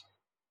us,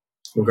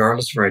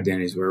 regardless of our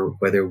identities,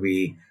 whether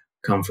we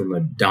come from a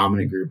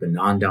dominant group, a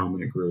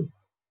non-dominant group,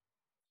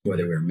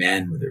 whether we're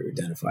men, whether we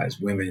identify as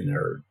women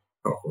or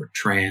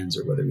trans,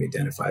 or whether we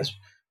identify as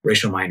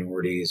racial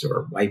minorities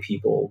or white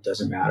people,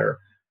 doesn't matter,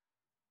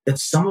 that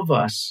some of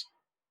us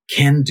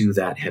can do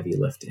that heavy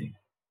lifting,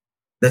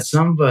 that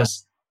some of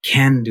us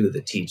can do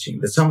the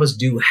teaching, that some of us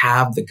do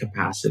have the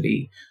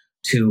capacity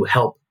to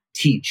help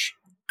teach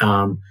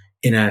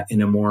in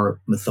a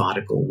more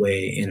methodical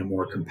way, in a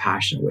more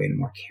compassionate way, in a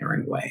more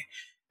caring way.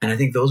 And I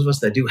think those of us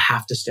that do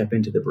have to step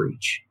into the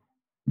breach,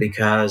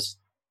 because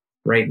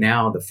right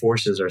now the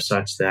forces are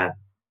such that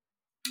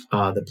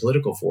the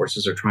political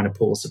forces are trying to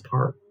pull us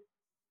apart.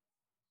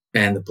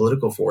 And the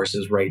political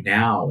forces right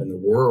now in the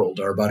world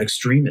are about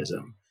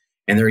extremism,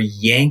 and they're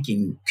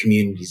yanking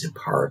communities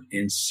apart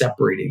and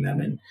separating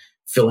them and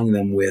filling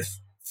them with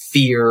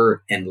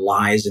fear and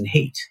lies and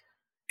hate.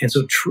 And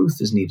so truth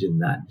is needed in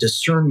that.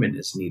 Discernment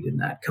is needed in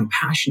that.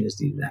 Compassion is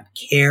needed in that.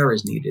 Care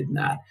is needed in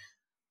that.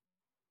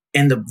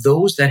 And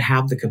those that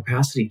have the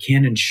capacity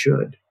can and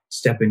should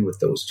step in with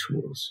those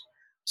tools,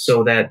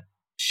 so that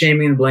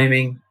shaming and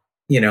blaming,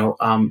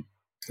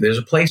 there's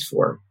a place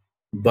for it.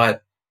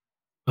 But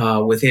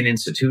within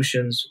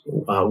institutions,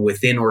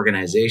 within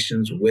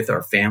organizations, with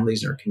our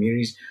families and our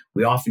communities,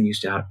 we often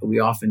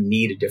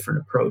need a different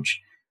approach.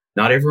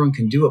 Not everyone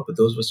can do it, but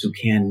those of us who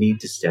can need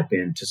to step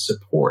in to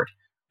support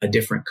a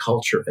different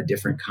culture, a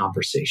different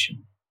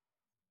conversation.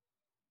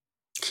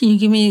 Can you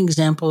give me an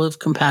example of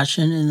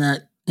compassion in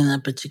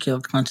that particular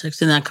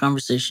context, in that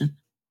conversation?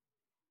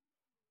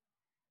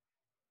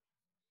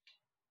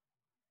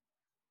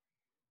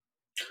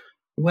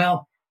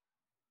 Well,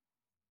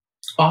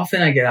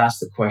 often I get asked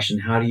the question,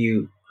 how do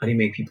you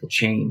make people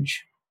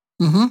change?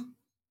 Mm-hmm.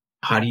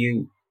 How do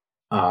you,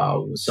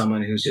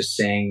 someone who's just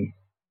saying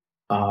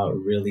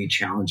really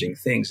challenging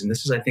things? And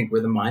this is, I think,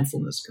 where the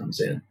mindfulness comes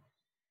in,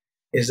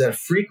 is that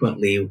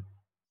frequently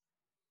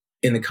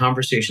in the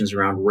conversations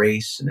around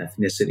race and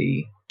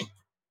ethnicity,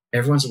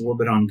 everyone's a little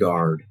bit on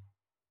guard.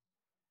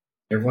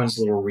 Everyone's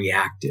a little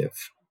reactive.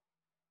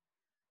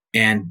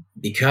 And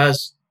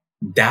because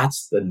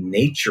that's the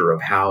nature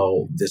of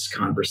how this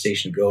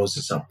conversation goes,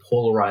 it's how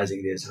polarizing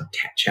it is, how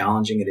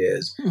challenging it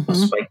is, how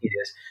spiky it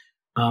is.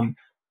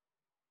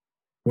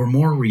 We're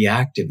more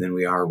reactive than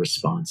we are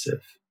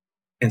responsive.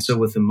 And so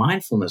with the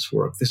mindfulness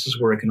work, this is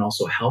where it can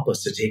also help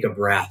us to take a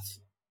breath.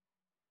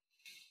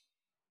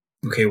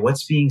 Okay,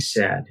 what's being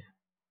said?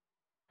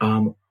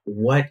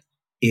 What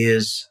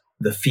is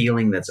the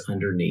feeling that's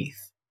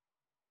underneath?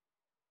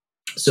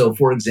 So,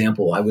 for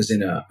example, I was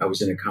in a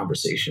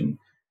conversation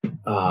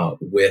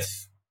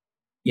with,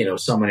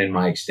 someone in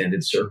my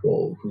extended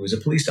circle who was a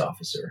police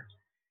officer,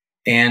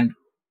 and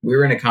we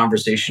were in a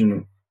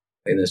conversation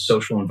in a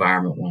social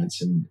environment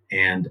once,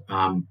 and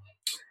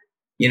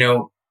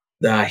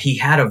he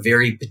had a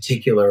very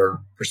particular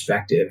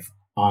perspective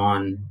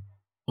on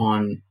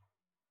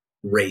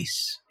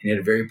race, and he had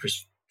a very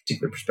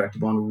particular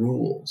perspective on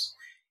rules,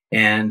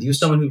 and he was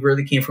someone who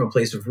really came from a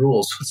place of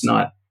rules. So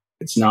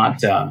it's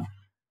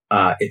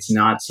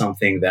not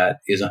something that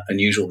is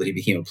unusual that he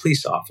became a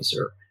police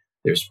officer.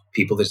 There's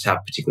people that just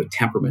have particular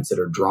temperaments that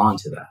are drawn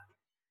to that.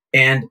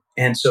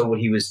 And so what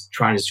he was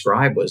trying to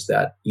describe was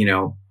that,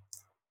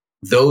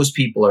 those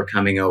people are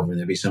coming over and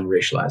there'll be some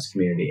racialized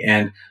community.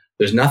 And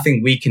there's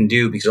nothing we can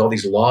do because all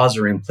these laws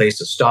are in place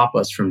to stop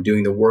us from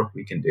doing the work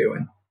we can do.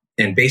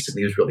 And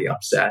basically he was really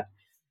upset.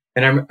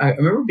 And I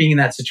remember being in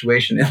that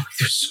situation, and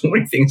there's so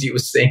many things he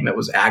was saying that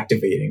was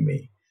activating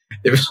me.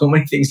 There were so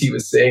many things he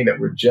was saying that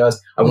were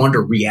just, I wanted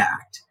to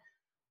react.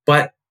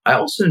 But I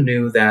also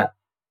knew that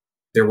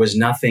there was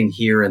nothing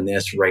here in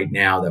this right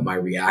now that my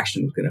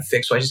reaction was going to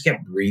fix. So I just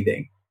kept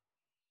breathing.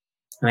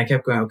 And I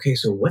kept going, okay,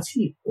 so what's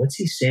he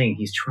saying?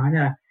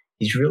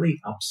 He's really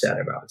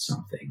upset about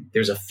something.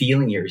 There's a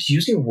feeling here. He's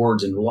using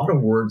words, and a lot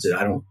of words that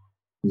I don't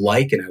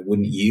like and I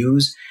wouldn't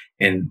use,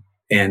 and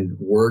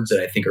words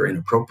that I think are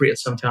inappropriate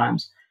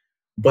sometimes.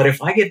 But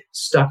if I get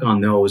stuck on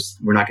those,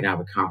 we're not going to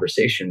have a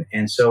conversation.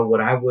 And so what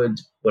I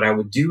would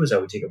do is I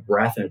would take a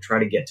breath and try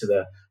to get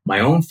to my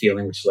own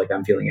feeling, which is like,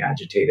 I'm feeling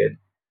agitated.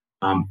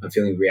 I'm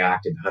feeling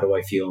reactive. How do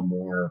I feel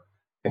more?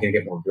 I can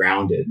get more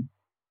grounded.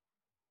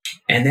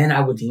 And then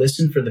I would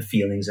listen for the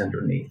feelings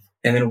underneath.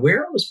 And then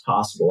where it was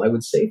possible, I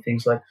would say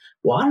things like,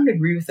 well, I don't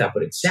agree with that,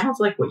 but it sounds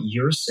like what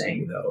you're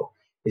saying, though,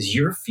 is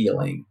you're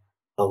feeling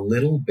a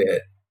little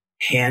bit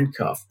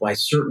handcuffed by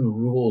certain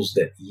rules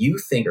that you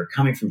think are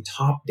coming from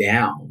top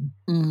down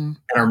and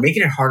are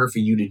making it harder for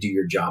you to do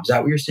your job. Is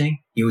that what you're saying?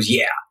 He was,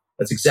 yeah,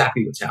 that's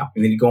exactly what's happening.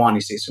 And then you go on and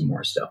you say some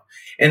more stuff.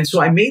 And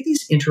so I made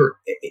these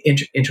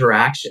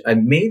interaction. I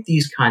made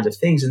these kinds of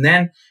things. And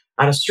then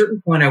at a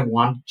certain point, I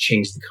wanted to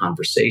change the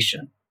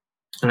conversation.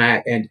 And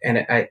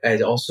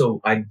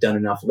I'd done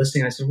enough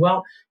listening. I said,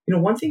 well,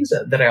 one thing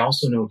that I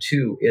also know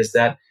too is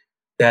that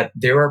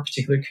there are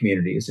particular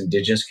communities,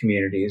 indigenous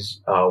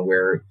communities,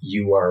 where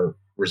you are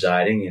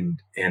residing,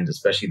 and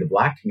especially the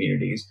Black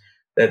communities,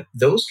 that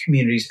those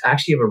communities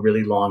actually have a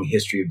really long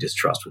history of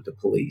distrust with the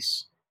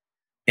police.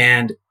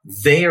 And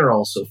they are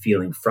also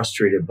feeling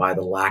frustrated by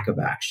the lack of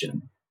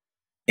action.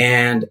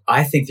 And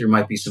I think there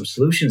might be some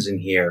solutions in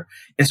here.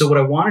 And so what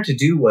I wanted to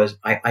do was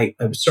I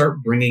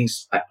started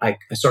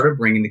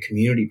bringing the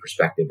community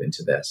perspective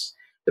into this,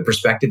 the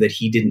perspective that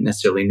he didn't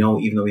necessarily know,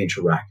 even though he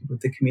interacted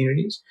with the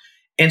communities.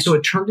 And so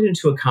it turned it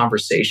into a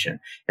conversation,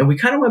 and we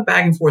kind of went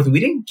back and forth. We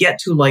didn't get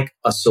to like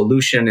a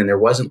solution, and there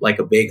wasn't like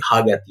a big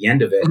hug at the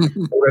end of it.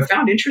 But what I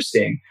found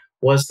interesting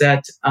was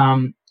that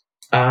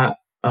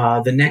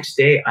the next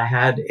day I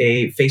had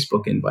a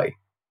Facebook invite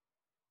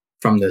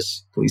from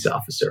this police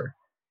officer.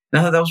 And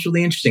I thought that was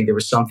really interesting. There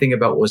was something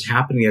about what was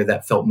happening there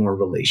that felt more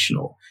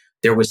relational.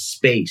 There was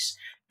space.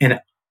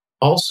 And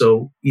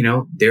also,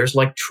 there's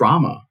like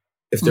trauma.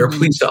 If they're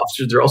police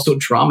officers, they're also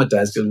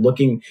traumatized. They're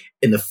looking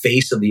in the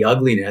face of the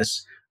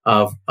ugliness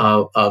of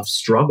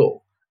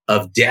struggle,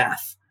 of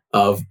death,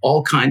 of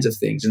all kinds of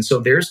things. And so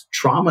there's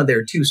trauma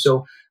there too.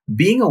 So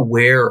being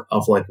aware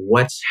of like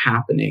what's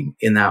happening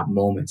in that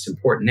moment is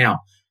important.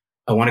 Now,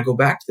 I want to go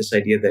back to this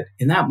idea that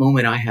in that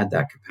moment, I had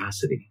that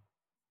capacity.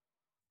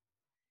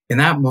 In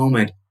that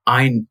moment,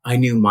 I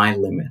knew my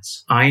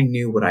limits. I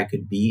knew what I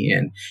could be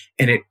in,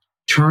 and it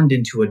turned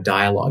into a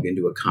dialogue,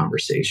 into a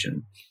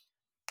conversation.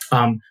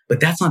 But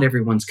that's not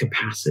everyone's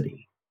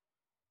capacity.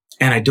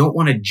 And I don't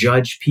want to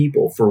judge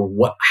people for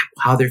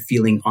how they're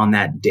feeling on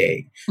that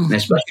day. Mm-hmm. And I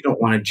especially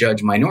don't want to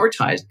judge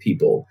minoritized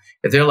people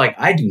if they're like,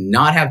 I do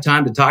not have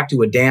time to talk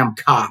to a damn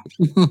cop.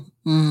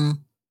 Mm-hmm.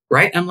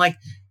 Right? I'm like,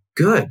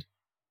 good.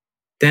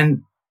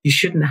 Then you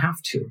shouldn't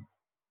have to.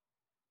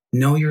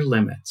 Know your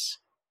limits.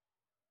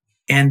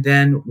 And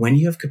then when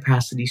you have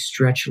capacity,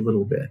 stretch a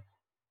little bit.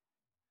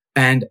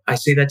 And I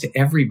say that to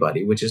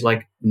everybody, which is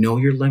like, know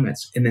your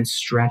limits and then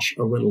stretch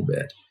a little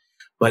bit.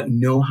 But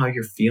know how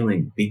you're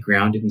feeling. Be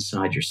grounded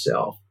inside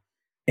yourself.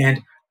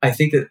 And I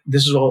think that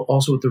this is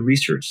also what the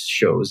research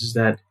shows is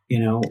that,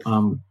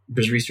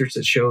 there's research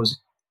that shows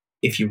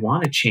if you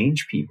want to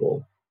change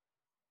people,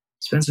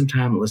 spend some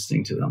time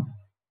listening to them.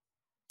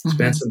 Mm-hmm.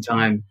 Spend some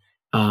time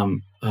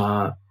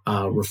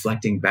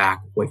reflecting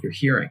back what you're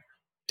hearing.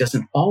 It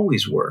doesn't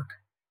always work,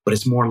 but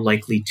it's more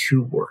likely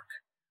to work.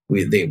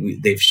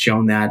 They've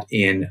shown that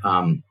in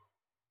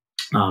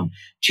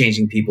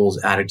changing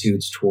people's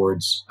attitudes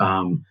towards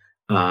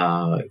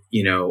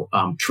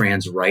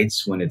trans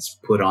rights when it's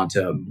put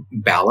onto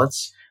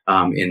ballots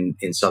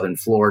in Southern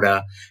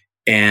Florida.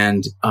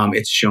 And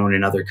it's shown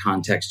in other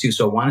contexts too.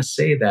 So I want to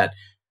say that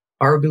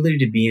our ability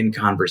to be in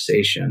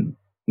conversation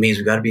means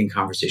we've got to be in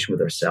conversation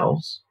with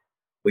ourselves.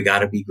 We got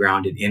to be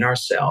grounded in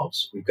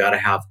ourselves. We've got to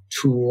have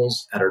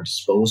tools at our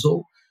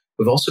disposal.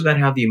 We've also got to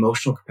have the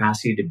emotional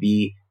capacity to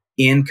be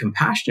in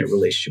compassionate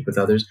relationship with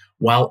others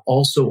while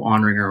also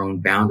honoring our own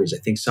boundaries. I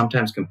think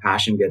sometimes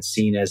compassion gets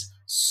seen as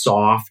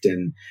soft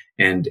and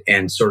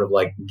sort of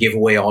like give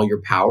away all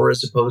your power,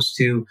 as opposed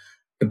to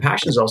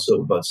compassion is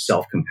also about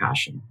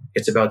self-compassion.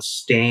 It's about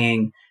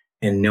staying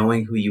and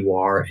knowing who you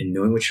are and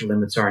knowing what your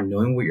limits are and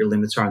knowing what your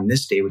limits are on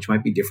this day, which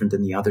might be different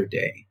than the other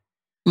day.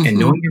 Mm-hmm. And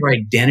knowing your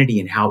identity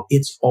and how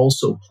it's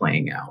also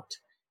playing out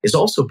is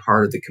also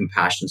part of the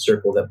compassion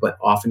circle but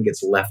often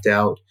gets left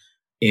out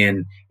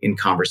in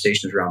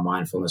conversations around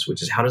mindfulness,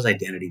 which is how does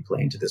identity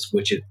play into this,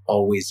 which it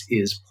always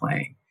is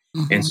playing.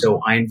 Mm-hmm. And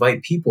so I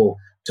invite people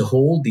to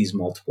hold these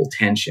multiple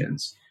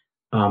tensions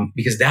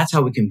because that's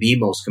how we can be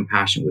most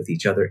compassionate with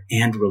each other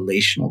and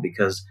relational,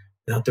 because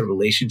without the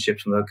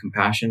relationships, without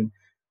compassion,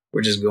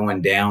 we're just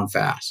going down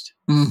fast.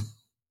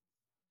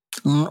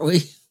 Aren't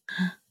we?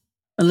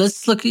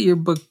 Let's look at your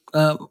book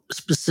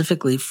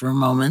specifically for a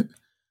moment.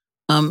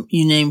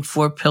 You named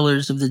 4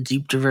 pillars of the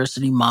deep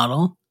diversity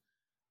model,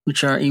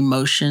 which are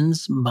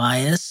emotions,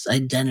 bias,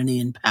 identity,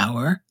 and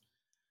power.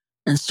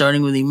 And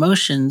starting with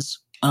emotions,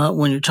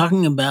 when you're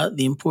talking about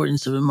the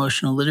importance of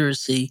emotional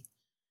literacy,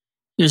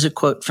 here's a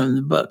quote from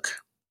the book.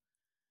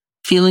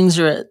 Feelings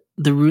are at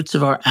the roots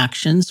of our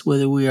actions,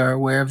 whether we are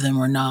aware of them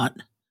or not.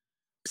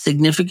 A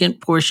significant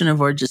portion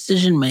of our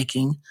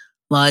decision-making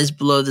lies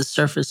below the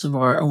surface of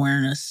our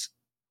awareness.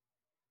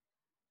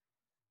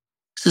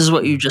 This is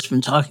what you've just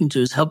been talking to,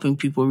 is helping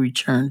people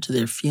return to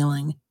their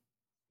feeling.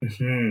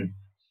 Mm-hmm.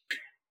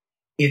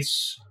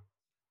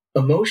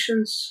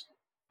 Emotions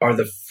are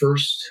the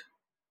first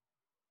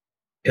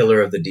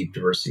pillar of the deep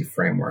diversity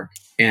framework.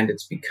 And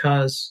it's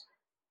because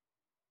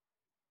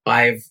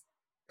I've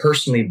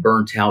personally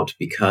burnt out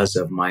because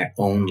of my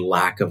own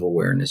lack of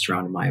awareness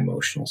around my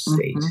emotional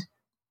state. Mm-hmm.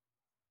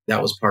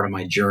 That was part of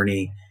my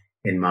journey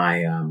in my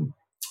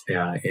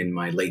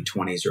late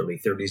 20s, early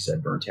 30s. I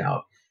burnt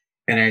out.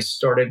 And I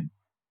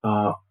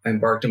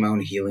embarked on my own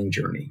healing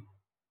journey.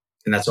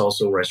 And that's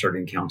also where I started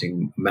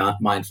encountering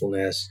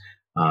mindfulness,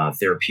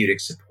 therapeutic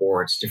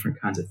supports, different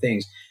kinds of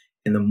things.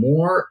 And the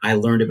more I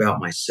learned about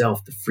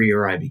myself, the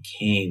freer I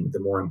became, the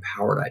more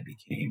empowered I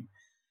became.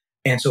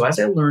 And so as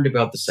I learned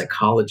about the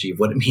psychology of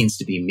what it means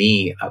to be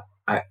me,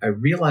 I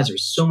realized there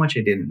was so much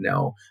I didn't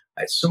know.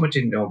 So much I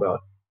didn't know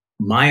about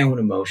my own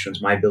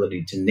emotions, my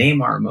ability to name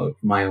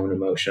my own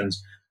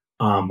emotions,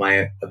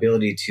 my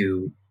ability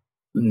to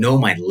know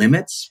my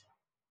limits,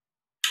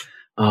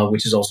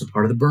 which is also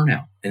part of the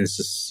burnout. And it's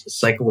this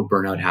cycle of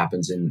burnout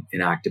happens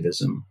in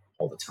activism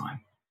all the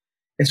time.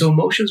 And so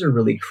emotions are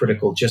really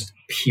critical, just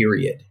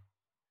period.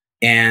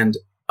 And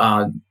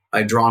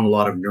I draw on a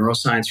lot of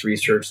neuroscience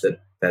research that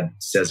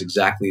says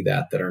exactly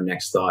that our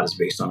next thought is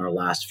based on our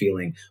last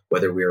feeling,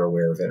 whether we're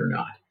aware of it or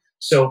not.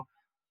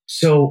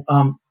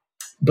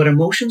 But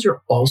emotions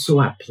are also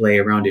at play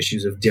around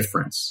issues of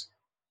difference.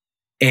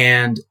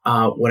 And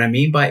what I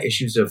mean by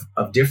issues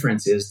of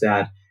difference is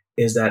that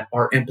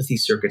our empathy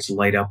circuits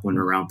light up when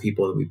we're around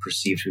people that we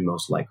perceive to be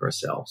most like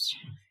ourselves.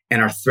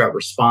 And our threat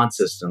response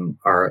system,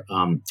 our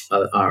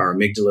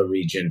amygdala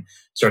region,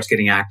 starts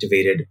getting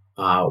activated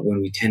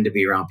when we tend to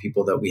be around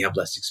people that we have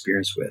less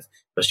experience with,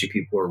 especially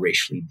people who are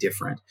racially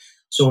different.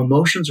 So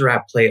emotions are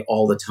at play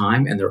all the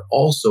time, and they're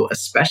also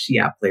especially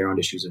at play around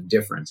issues of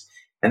difference.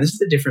 And this is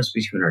the difference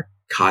between our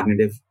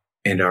cognitive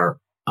and our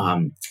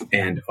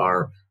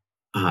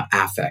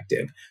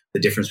affective. The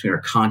difference between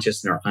our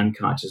conscious and our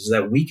unconscious is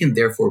that we can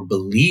therefore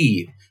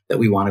believe that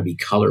we want to be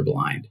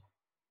colorblind.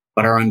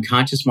 But our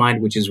unconscious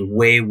mind, which is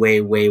way, way,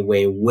 way,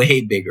 way,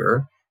 way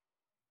bigger,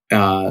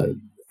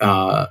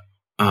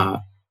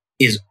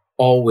 is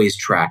always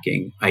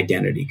tracking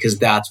identity because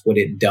that's what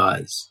it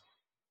does.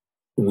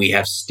 we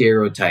have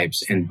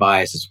stereotypes and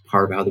bias as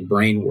part of how the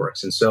brain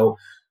works. And so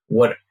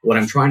what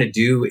I'm trying to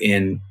do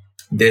in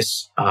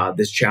this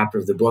chapter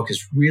of the book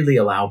is really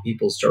allow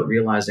people to start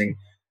realizing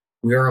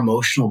we are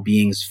emotional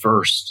beings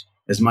first.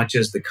 As much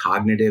as the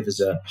cognitive is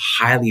a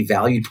highly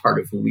valued part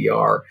of who we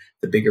are,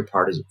 the bigger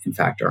part is, in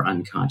fact, our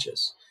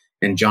unconscious.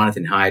 And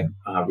Jonathan Haidt,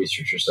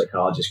 researcher,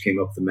 psychologist, came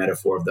up with the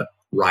metaphor of the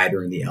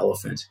rider and the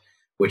elephant,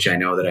 which I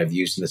know that I've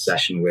used in the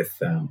session with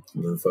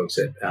the folks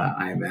at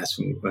IMS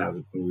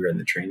when we were in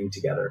the training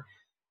together.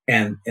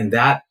 And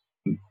that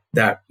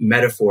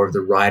metaphor of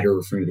the rider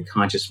referring to the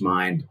conscious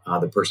mind,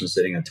 the person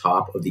sitting on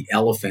top of the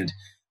elephant,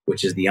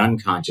 which is the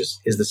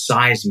unconscious, is the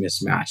size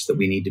mismatch that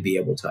we need to be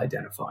able to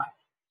identify.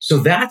 So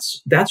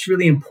that's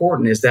really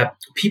important, is that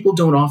people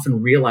don't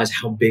often realize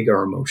how big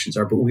our emotions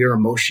are, but we are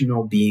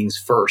emotional beings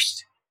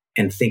first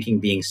and thinking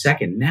being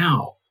second.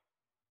 Now,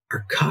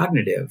 our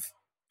cognitive,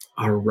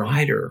 our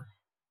rider,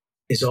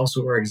 is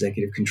also our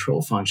executive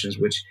control functions,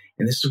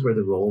 and this is where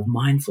the role of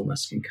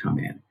mindfulness can come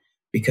in,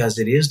 because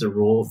it is the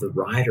role of the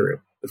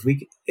rider.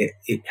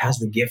 It has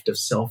the gift of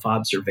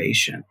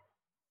self-observation.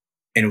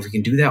 And if we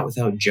can do that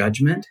without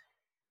judgment,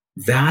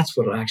 that's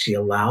what actually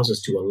allows us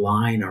to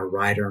align our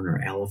rider and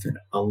our elephant,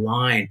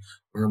 align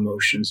our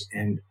emotions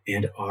and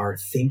our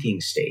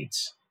thinking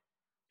states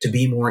to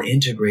be more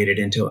integrated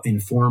and to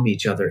inform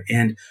each other.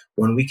 And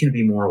when we can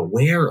be more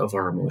aware of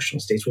our emotional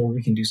states, well,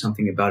 we can do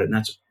something about it. And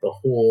that's the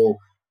whole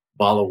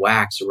ball of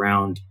wax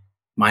around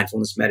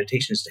mindfulness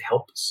meditation, is to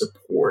help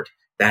support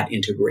that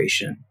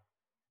integration,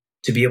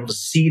 to be able to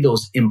see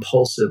those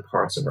impulsive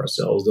parts of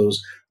ourselves,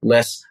 those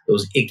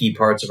icky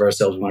parts of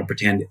ourselves we want to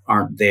pretend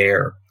aren't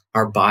there,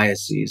 our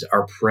biases,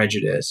 our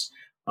prejudice,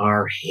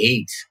 our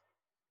hate,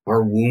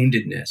 our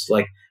woundedness.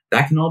 Like,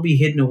 that can all be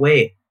hidden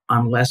away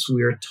unless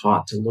we are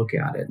taught to look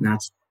at it. And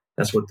that's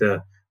what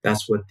the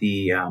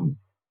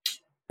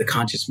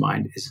conscious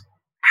mind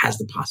has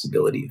the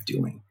possibility of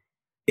doing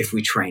if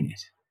we train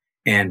it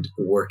and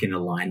work in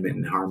alignment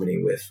and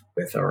harmony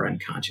with our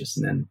unconscious,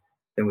 and then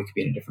we could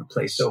be in a different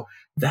place. So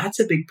that's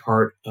a big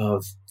part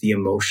of the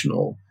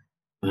emotional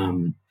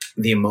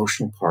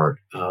part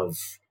of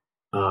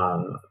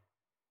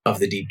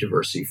the deep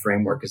diversity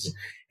framework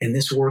and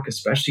this work,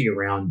 especially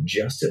around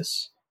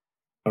justice,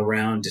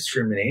 around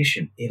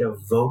discrimination, it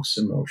evokes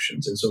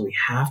emotions. And so we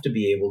have to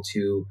be able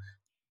to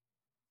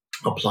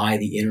apply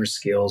the inner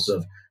skills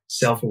of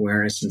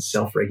self-awareness and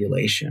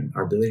self-regulation,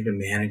 our ability to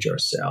manage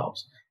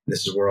ourselves. And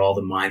this is where all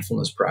the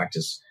mindfulness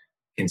practice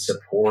can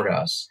support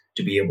us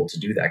to be able to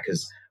do that.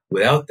 Because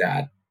without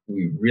that,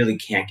 we really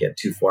can't get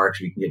too far,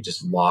 because we can get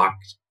just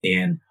locked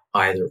in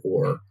either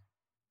or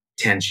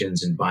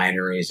tensions and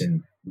binaries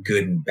and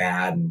good and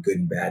bad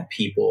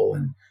people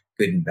and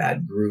good and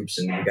bad groups.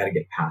 And we got to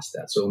get past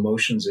that. So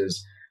emotions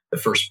is the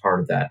first part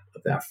of that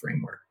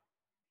framework.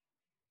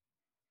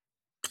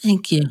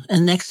 Thank you.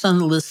 And next on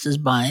the list is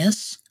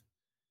bias.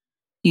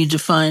 You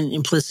define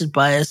implicit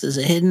bias as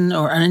a hidden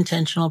or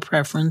unintentional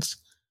preference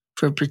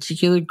for a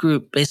particular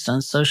group based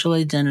on social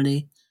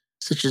identity,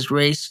 such as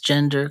race,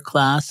 gender,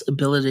 class,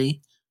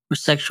 ability, or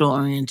sexual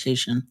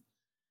orientation.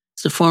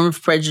 It's a form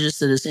of prejudice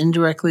that is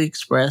indirectly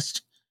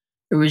expressed,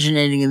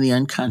 originating in the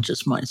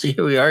unconscious mind. So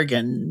here we are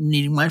again,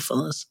 needing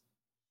mindfulness.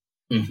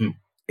 Mm-hmm.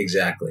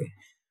 Exactly.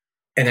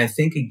 And I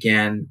think,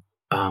 again,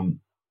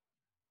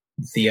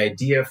 the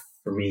idea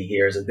for me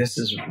here is that this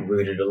is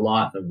rooted a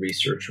lot in the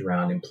research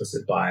around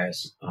implicit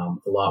bias, a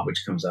lot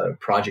which comes out of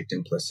Project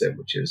Implicit,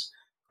 which is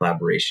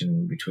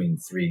collaboration between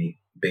 3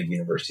 big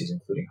universities,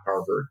 including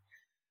Harvard.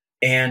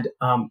 And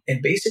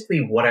basically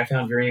what I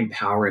found very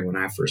empowering when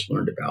I first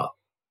learned about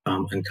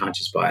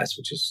unconscious bias,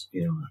 which is,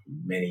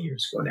 many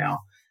years ago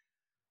now,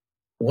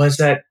 was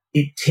that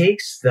it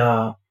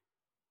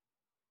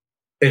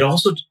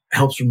also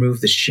helps remove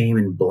the shame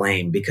and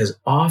blame, because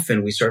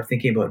often we start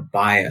thinking about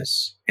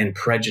bias and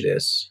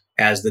prejudice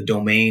as the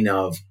domain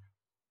of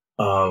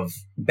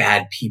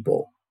bad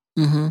people,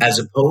 as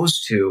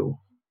opposed to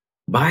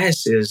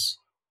bias is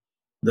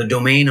the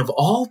domain of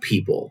all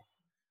people,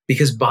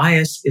 because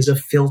bias is a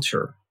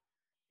filter.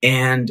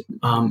 And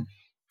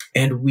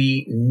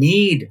we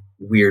need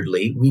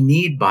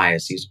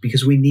biases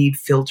because we need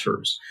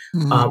filters.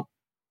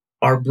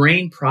 Our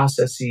brain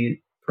processes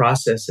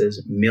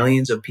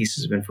millions of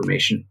pieces of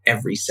information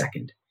every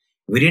second.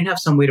 We didn't have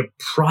some way to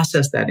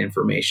process that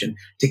information,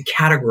 to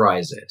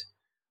categorize it,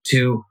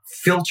 to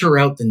filter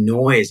out the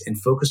noise and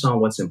focus on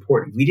what's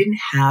important. We didn't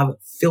have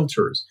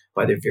filters.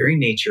 By their very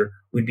nature,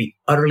 we'd be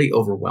utterly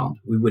overwhelmed.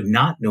 We would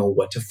not know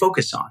what to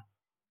focus on.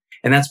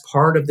 And that's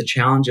part of the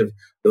challenge of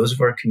those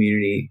of our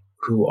community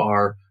who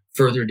are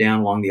further down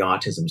along the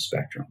autism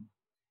spectrum.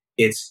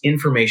 It's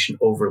information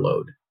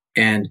overload.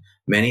 And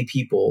many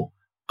people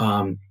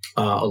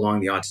along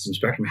the autism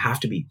spectrum have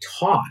to be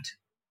taught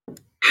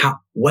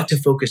what to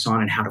focus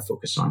on and how to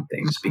focus on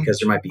things, because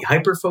there might be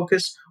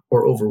hyper-focus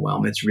or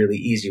overwhelm. It's really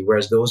easy.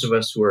 Whereas those of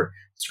us who are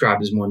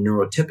described as more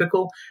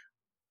neurotypical,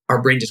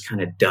 our brain just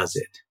kind of does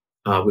it.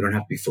 We don't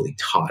have to be fully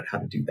taught how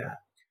to do that.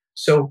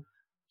 So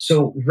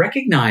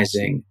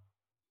recognizing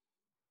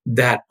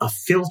that a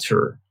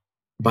filter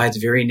by its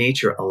very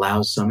nature,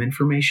 allows some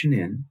information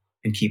in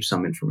and keeps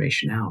some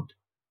information out.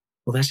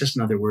 Well, that's just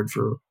another word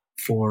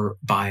for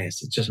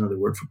bias. It's just another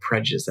word for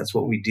prejudice. That's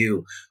what we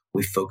do.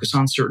 We focus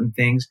on certain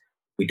things.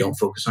 We don't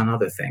focus on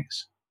other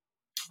things.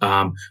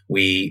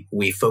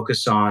 We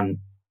focus on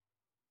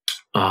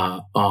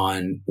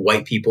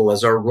white people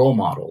as our role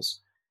models,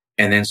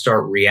 and then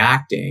start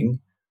reacting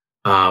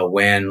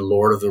when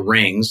Lord of the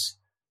Rings,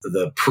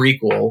 the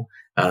prequel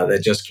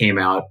that just came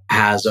out,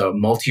 has a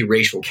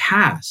multiracial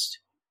cast,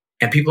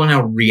 and people are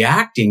now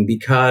reacting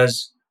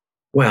because,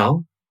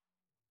 well,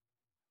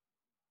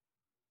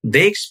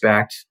 they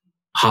expect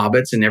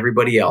hobbits and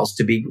everybody else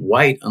to be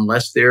white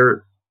unless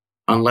they're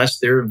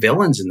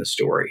villains in the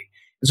story.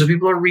 And so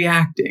people are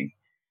reacting,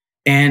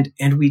 and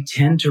we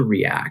tend to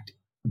react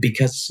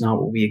because it's not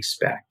what we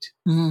expect.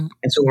 Mm-hmm.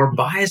 And so our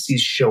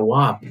biases show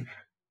up,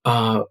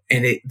 and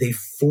they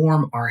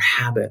form our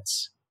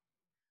habits.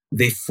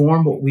 They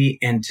form what we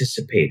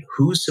anticipate.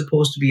 Who's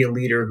supposed to be a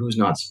leader? Who's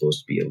not supposed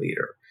to be a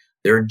leader?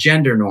 There are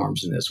gender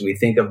norms in this. We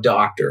think of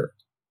doctor,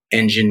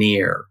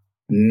 engineer,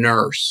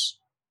 nurse,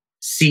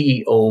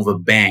 CEO of a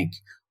bank.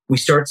 We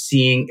start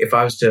seeing, if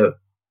I was to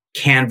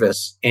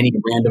canvass any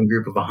random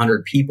group of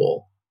 100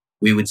 people,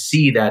 we would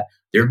see that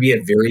there'd be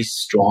a very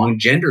strong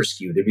gender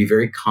skew. There'd be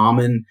very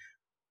common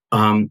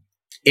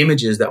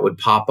images that would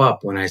pop up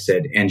when I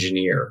said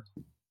engineer,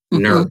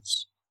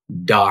 nurse,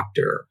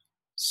 doctor,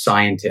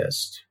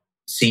 scientist,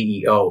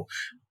 CEO.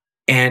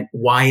 And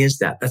why is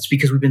that? That's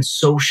because we've been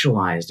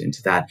socialized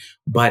into that.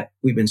 But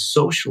we've been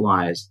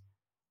socialized.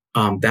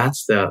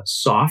 That's the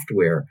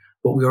software,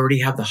 but we already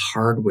have the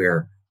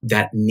hardware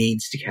that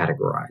needs to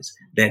categorize,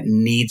 that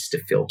needs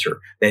to filter,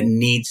 that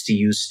needs to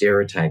use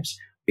stereotypes,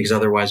 because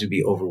otherwise we'd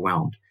be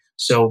overwhelmed.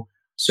 So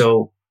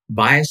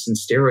bias and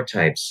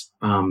stereotypes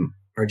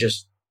are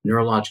just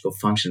neurological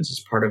functions.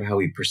 It's part of how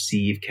we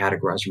perceive,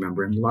 categorize,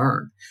 remember, and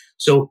learn.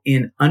 So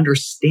in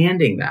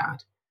understanding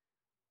that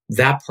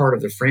part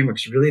of the framework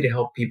is really to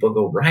help people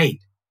go, right,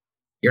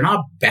 you're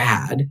not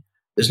bad.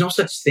 There's no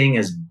such thing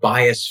as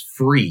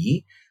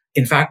bias-free.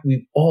 In fact,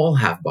 we all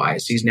have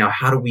biases. Now,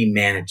 how do we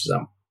manage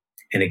them?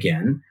 And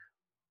again,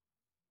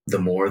 the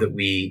more that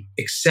we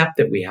accept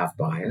that we have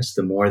bias,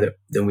 the more that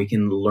then we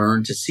can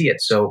learn to see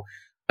it. So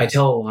I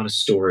tell a lot of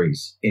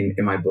stories in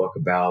my book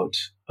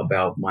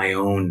about my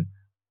own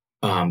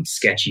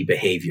sketchy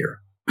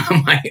behavior,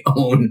 my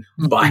own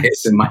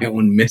bias and my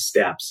own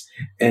missteps.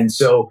 And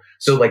so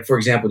like, for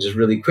example, just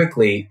really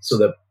quickly, so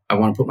that I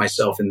want to put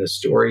myself in this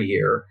story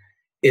here,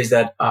 is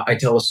that I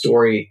tell a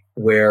story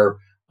where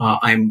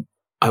I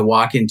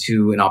walk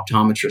into an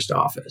optometrist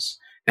office,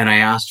 and I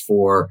asked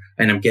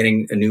and I'm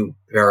getting a new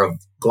pair of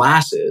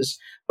glasses,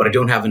 but I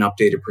don't have an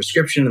updated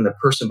prescription. And the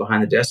person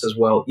behind the desk says,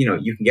 well,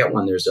 you can get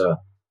one. There's a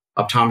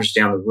optometrist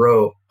down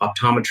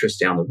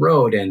the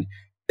road, and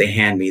they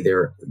hand me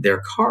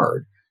their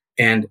card.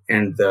 And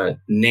the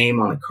name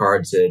on the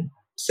card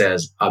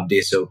says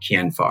Abdeso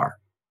Kianfar.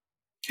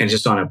 And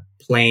just on a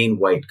plain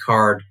white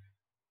card,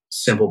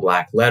 simple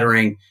black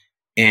lettering.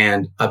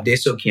 And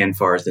Abdeso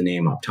Kianfar is the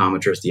name,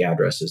 optometrist. The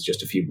address is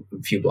just a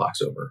few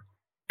blocks over.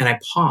 And I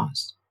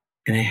paused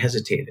and I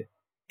hesitated.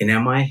 And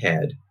in my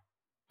head,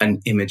 an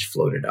image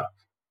floated up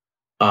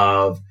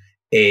of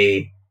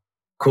a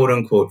quote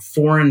unquote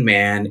foreign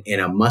man in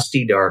a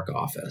musty, dark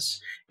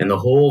office. And the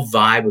whole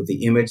vibe of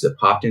the image that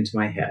popped into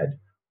my head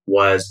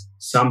was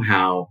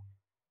somehow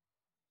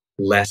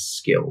less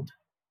skilled,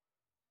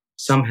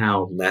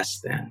 somehow less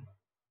than.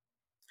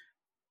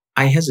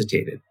 I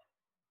hesitated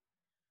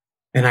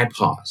and I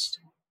paused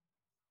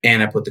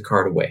and I put the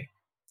card away.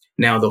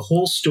 Now, the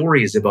whole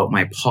story is about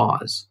my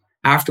pause.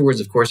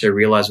 Afterwards, of course, I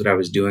realized what I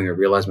was doing. I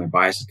realized my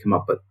bias had come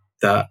up, but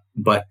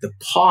the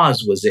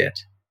pause was it.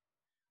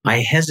 I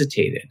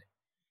hesitated,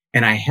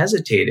 and I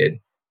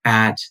hesitated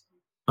at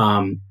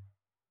the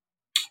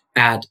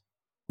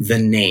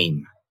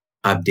name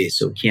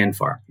Abdeso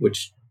Kianfar,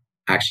 which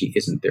actually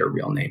isn't their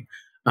real name.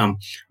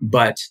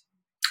 But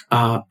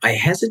I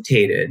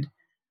hesitated,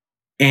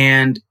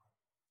 and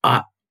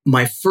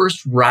my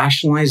first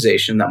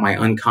rationalization that my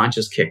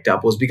unconscious kicked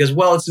up was because,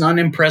 well, it's an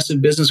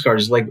unimpressive business card.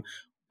 It's like,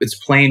 it's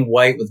plain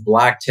white with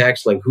black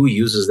text. Like, who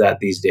uses that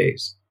these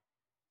days?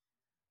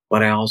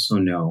 But I also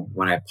know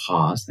when I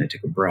paused and I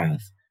took a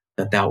breath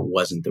that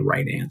wasn't the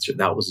right answer.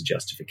 That was a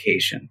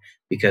justification.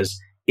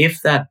 Because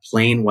if that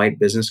plain white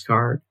business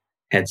card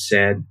had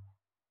said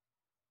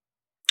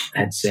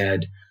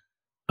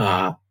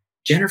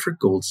Jennifer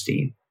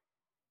Goldstein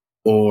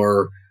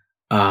or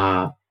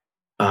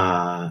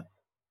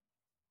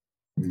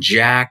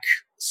Jack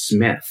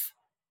Smith,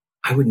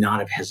 I would not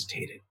have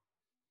hesitated.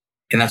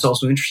 And that's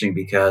also interesting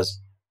because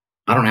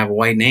I don't have a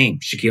white name,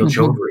 Shaquille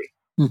Choudhury.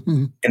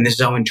 Mm-hmm. And this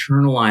is how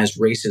internalized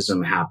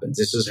racism happens.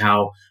 This is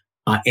how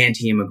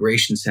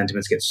anti-immigration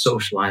sentiments get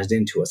socialized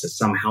into us as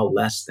somehow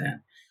less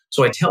than.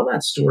 So I tell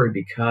that story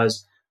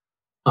because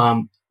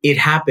it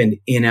happened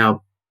in a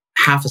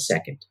half a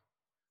second.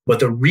 But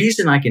the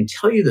reason I can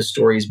tell you the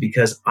story is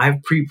because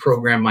I've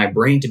pre-programmed my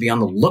brain to be on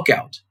the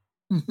lookout.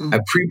 Mm-hmm.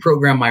 I've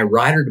pre-programmed my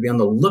rider to be on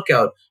the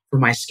lookout for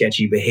my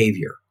sketchy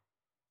behavior.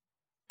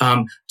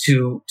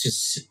 to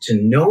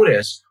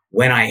notice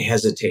when I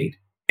hesitate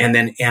and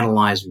then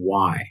analyze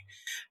why.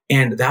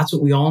 And that's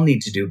what we all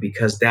need to do,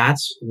 because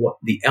that's what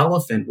the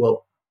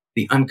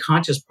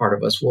unconscious part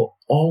of us will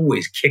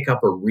always kick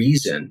up a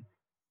reason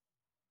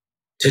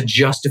to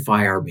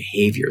justify our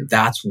behavior.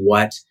 That's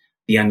what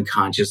the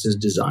unconscious is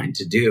designed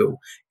to do.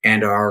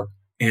 And our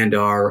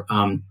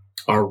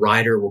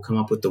rider will come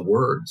up with the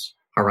words.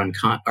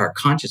 Our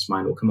conscious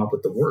mind will come up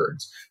with the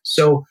words.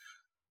 So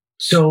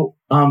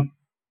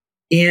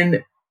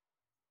in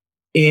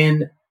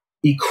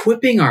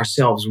equipping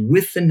ourselves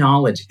with the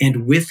knowledge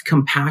and with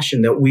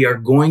compassion that we are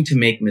going to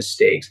make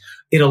mistakes,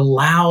 it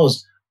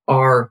allows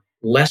our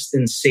less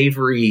than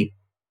savory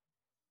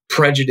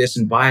prejudice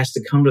and bias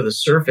to come to the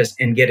surface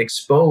and get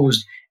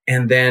exposed,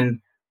 and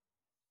then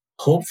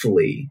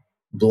hopefully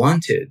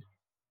blunted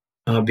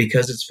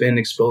because it's been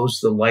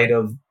exposed to the light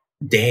of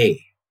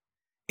day.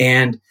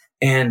 And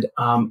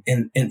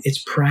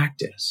it's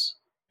practice.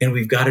 And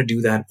we've got to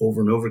do that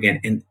over and over again.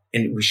 And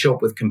we show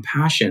up with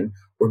compassion.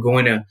 We're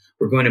going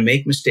to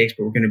make mistakes,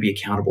 but we're going to be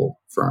accountable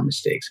for our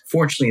mistakes.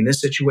 Fortunately, in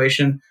this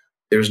situation,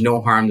 there's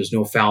no harm, there's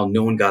no foul,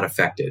 no one got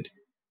affected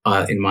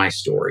in my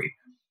story.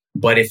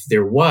 But if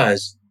there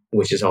was,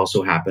 which has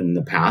also happened in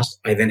the past,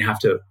 I then have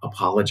to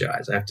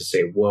apologize. I have to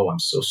say, "Whoa, I'm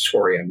so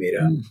sorry. I made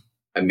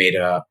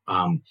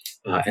an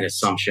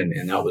assumption,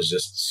 and that was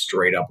just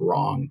straight up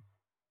wrong."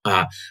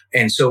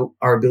 And so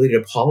our ability to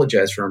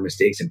apologize for our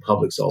mistakes in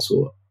public is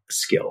also a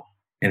skill.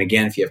 And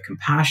again, if you have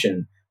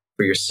compassion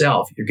for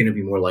yourself, you're going to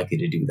be more likely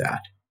to do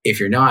that. If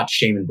you're not,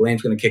 shame and blame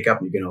is going to kick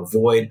up, and you're going to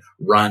avoid,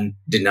 run,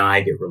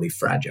 deny, get really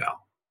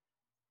fragile.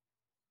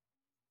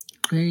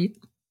 Great.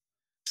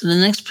 So the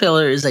next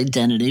pillar is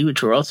identity,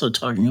 which we're also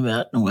talking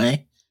about in a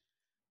way.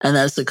 And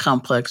that's the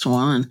complex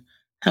one.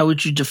 How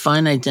would you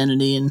define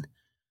identity, and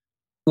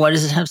why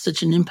does it have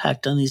such an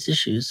impact on these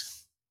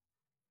issues?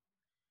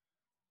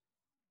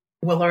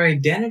 Well, our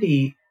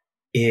identity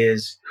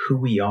is who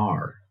we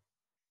are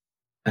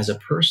as a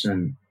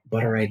person,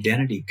 but our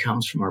identity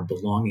comes from our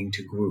belonging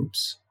to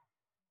groups.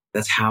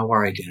 That's how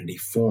our identity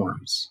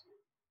forms,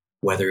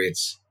 whether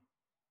it's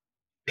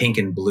pink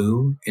and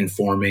blue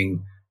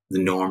informing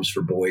the norms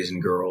for boys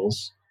and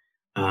girls,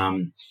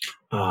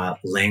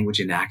 language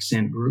and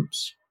accent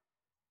groups.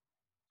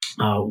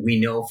 We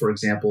know, for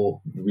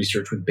example,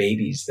 research with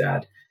babies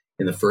that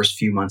in the first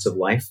few months of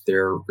life,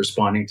 they're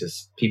responding to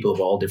people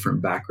of all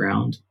different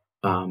background,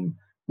 more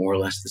or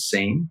less the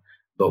same.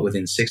 But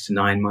within 6 to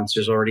 9 months,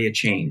 there's already a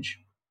change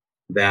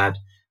that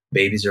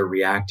babies are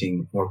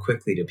reacting more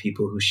quickly to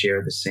people who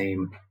share the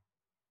same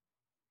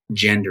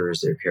gender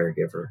as their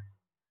caregiver.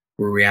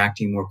 We're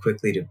reacting more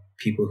quickly to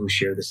people who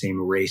share the same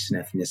race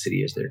and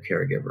ethnicity as their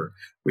caregiver,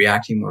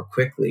 reacting more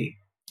quickly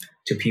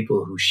to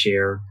people who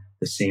share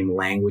the same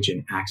language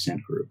and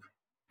accent group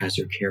as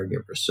their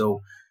caregiver.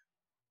 So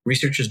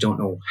researchers don't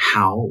know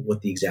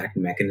what the exact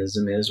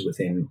mechanism is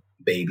within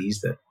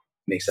babies that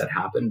makes that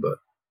happen, but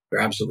we're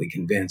absolutely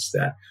convinced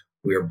that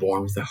we are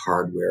born with the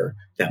hardware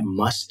that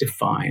must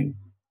define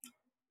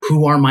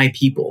who are my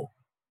people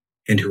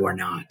and who are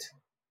not.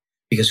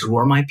 Because who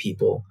are my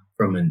people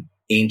from an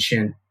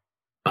ancient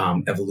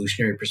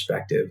evolutionary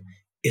perspective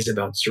is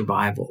about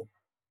survival.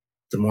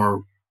 The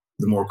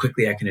more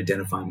quickly I can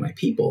identify my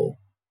people,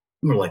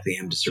 the more likely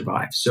I am to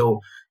survive.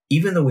 So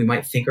even though we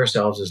might think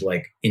ourselves as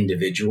like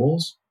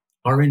individuals,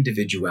 our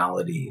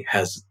individuality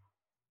has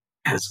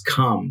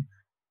come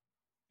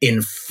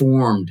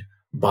informed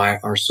by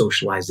our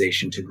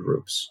socialization to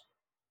groups.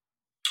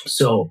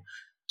 So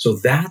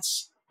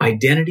that's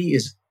identity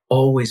is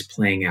always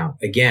playing out.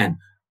 Again,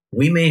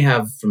 we may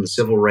have from the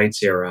civil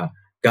rights era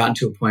gotten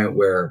to a point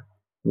where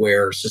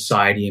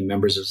society and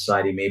members of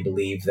society may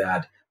believe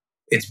that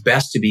it's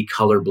best to be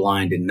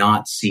colorblind and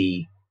not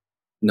see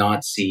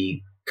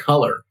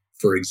color,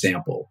 for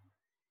example,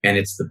 and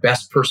it's the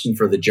best person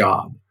for the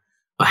job.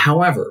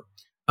 However,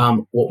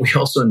 what we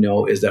also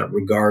know is that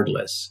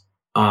regardless,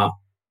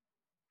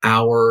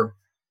 our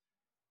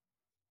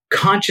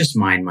conscious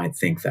mind might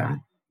think that,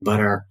 but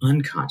our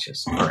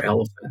unconscious, our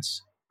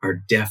elephants, are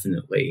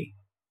definitely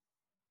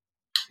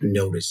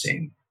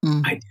noticing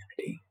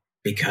identity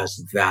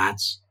because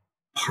that's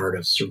part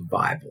of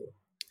survival.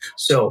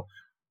 So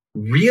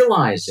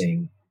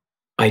realizing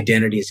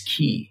identity is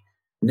key.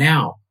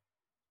 Now,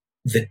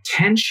 the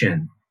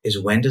tension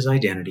is, when does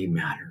identity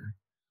matter?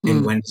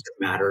 And when does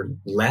it matter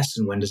less?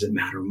 And when does it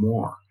matter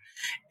more?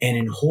 And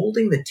in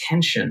holding the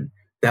tension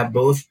that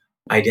both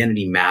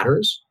identity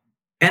matters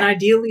and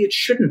ideally it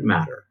shouldn't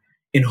matter,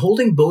 in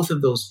holding both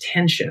of those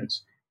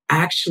tensions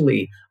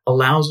actually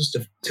allows us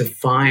to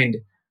find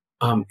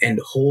and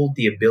hold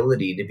the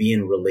ability to be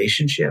in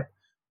relationship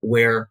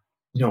where,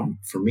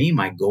 for me,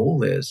 my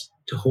goal is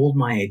to hold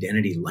my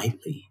identity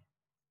lightly.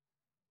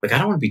 Like, I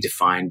don't want to be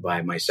defined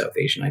by my South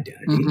Asian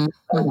identity.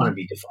 I don't want to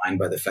be defined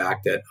by the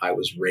fact that I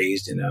was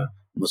raised in a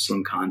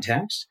Muslim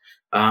context.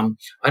 I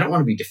don't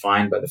want to be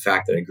defined by the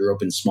fact that I grew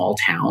up in small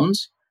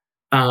towns.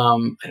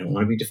 I don't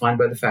want to be defined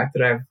by the fact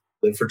that I've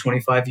lived for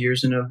 25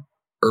 years in an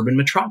urban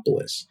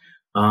metropolis.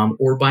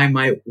 or by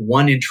my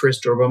one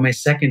interest or by my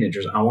second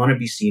interest. I want to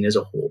be seen as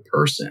a whole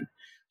person.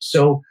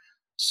 So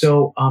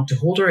to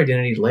hold our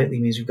identity lightly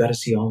means we've got to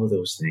see all of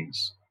those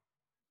things,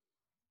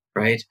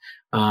 right?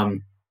 I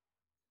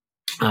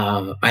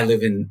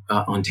live in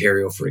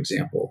Ontario, for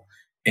example,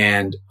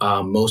 and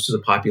most of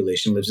the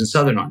population lives in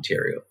Southern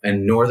Ontario.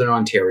 And Northern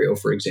Ontario,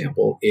 for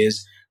example,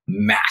 is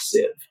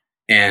massive.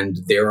 And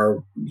there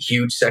are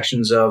huge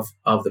sections of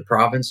the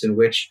province in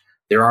which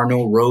there are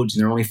no roads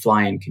and they're only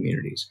fly-in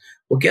communities.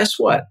 Well, guess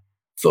what?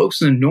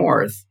 Folks in the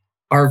North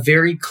are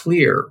very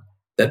clear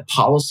that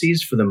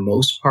policies, for the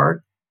most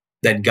part,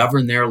 that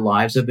govern their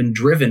lives have been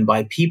driven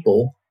by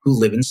people who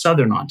live in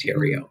Southern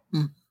Ontario.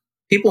 Mm-hmm.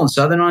 People in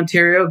Southern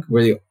Ontario,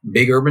 where the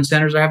big urban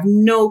centers are, have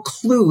no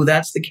clue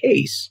that's the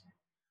case.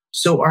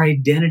 So our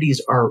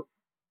identities are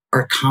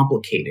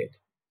complicated.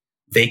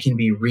 They can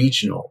be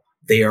regional.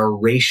 They are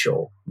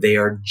racial. They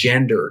are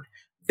gendered.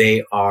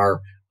 They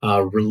are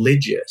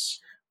religious.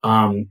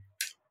 And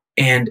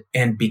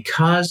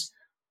because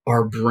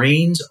our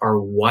brains are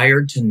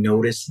wired to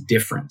notice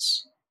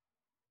difference,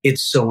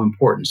 it's so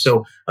important.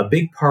 So a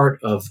big part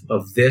of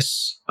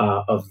this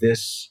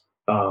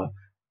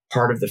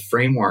part of the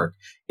framework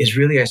is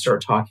really, I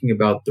start talking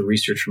about the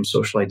research from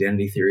social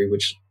identity theory,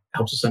 which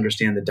helps us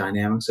understand the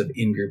dynamics of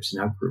in-groups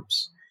and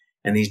out-groups.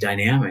 And these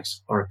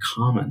dynamics are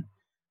common.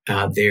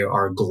 They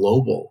are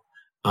global.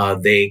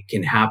 They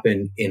can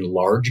happen in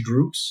large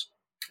groups,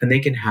 and they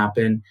can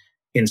happen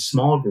in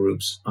small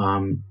groups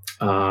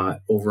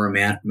over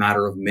a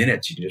matter of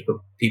minutes. You can just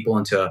put people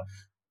into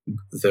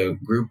the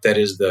group that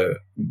is the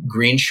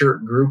green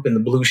shirt group and the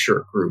blue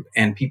shirt group,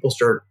 and people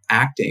start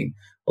acting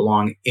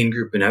along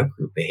in-group and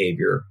out-group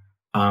behavior,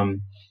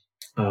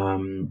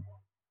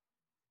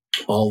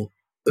 all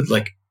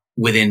like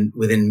within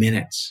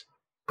minutes,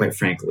 quite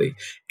frankly.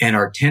 And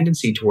our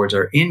tendency towards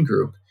our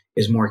in-group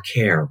is more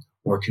care,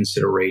 more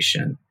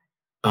consideration,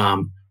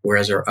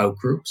 whereas our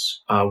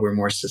out-groups, we're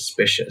more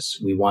suspicious.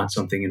 We want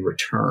something in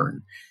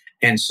return.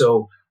 And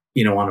so,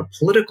 on a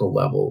political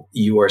level,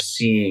 you are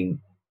seeing,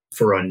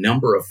 for a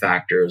number of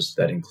factors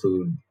that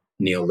include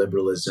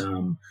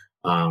neoliberalism,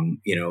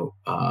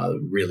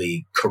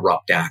 really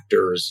corrupt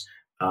actors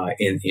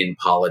in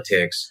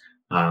politics,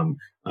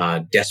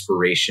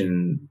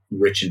 desperation,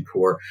 rich and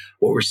poor.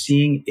 What we're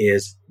seeing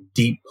is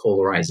deep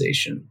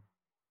polarization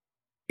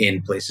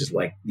in places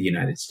like the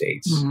United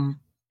States, mm-hmm.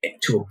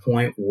 to a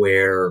point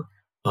where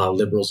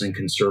liberals and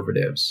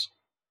conservatives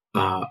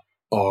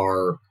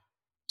are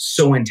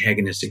so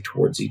antagonistic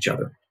towards each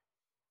other,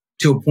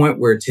 to a point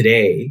where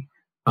today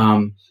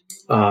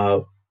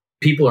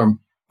people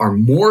are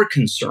more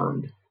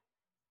concerned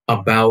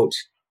about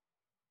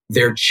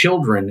their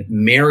children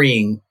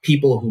marrying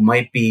people who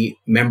might be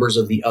members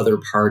of the other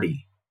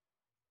party.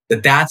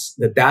 That's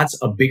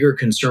a bigger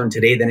concern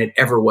today than it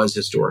ever was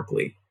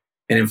historically.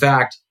 And in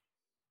fact,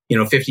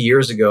 50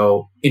 years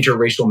ago,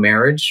 interracial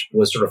marriage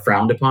was sort of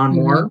frowned upon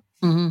more.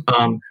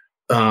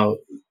 Mm-hmm.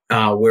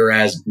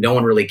 Whereas no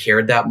one really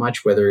cared that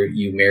much whether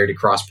you married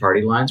across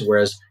party lines,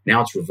 whereas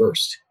now it's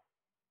reversed.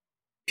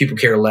 People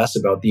care less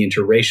about the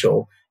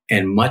interracial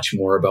and much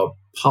more about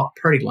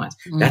party lines.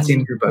 Mm-hmm. That's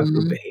in-group,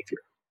 out-group mm-hmm. behavior.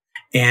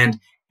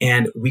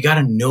 And we got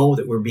to know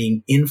that we're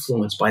being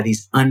influenced by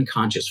these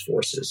unconscious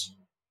forces.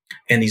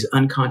 And these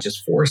unconscious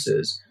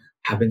forces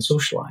have been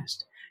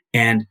socialized.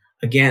 And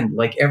again,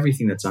 like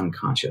everything that's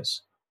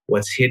unconscious,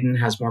 what's hidden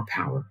has more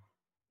power.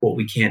 What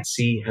we can't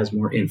see has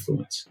more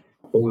influence.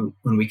 But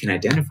when we can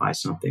identify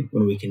something,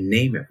 when we can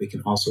name it, we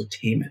can also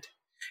tame it.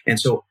 And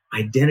so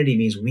identity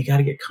means we got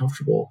to get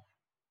comfortable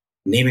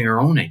naming our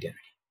own identity,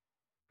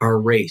 our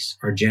race,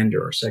 our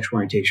gender, our sexual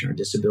orientation, our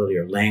disability,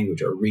 our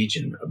language, our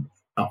region,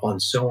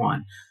 and so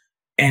on.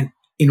 And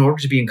in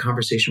order to be in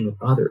conversation with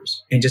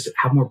others and just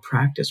have more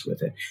practice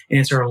with it. And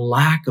it's our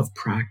lack of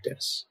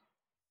practice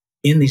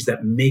in these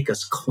that make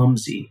us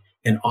clumsy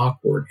and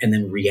awkward and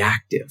then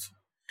reactive.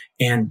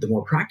 And the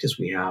more practice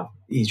we have,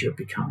 the easier it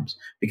becomes.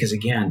 Because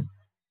again,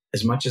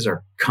 as much as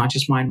our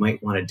conscious mind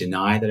might want to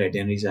deny that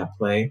identity is at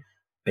play,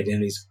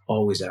 identity is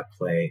always at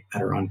play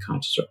at our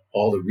unconscious.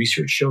 All the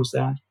research shows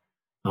that.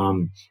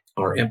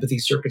 Our empathy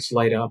circuits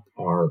light up,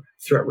 our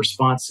threat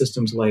response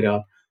systems light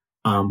up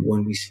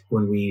when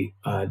we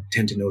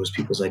tend to notice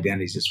people's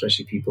identities,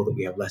 especially people that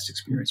we have less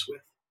experience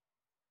with.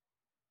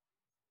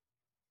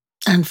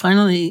 And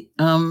finally,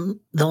 the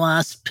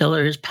last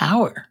pillar is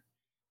power,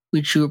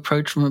 which you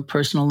approach from a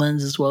personal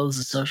lens as well as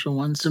a social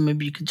one. So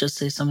maybe you could just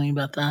say something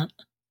about that.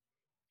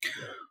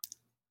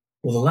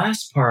 Well, the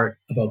last part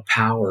about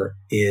power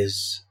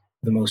is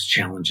the most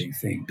challenging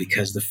thing,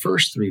 because the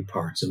first three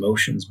parts,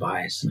 emotions,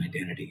 bias, and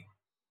identity,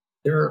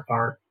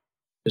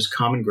 there's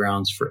common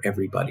grounds for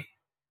everybody.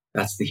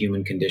 That's the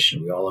human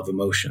condition. We all have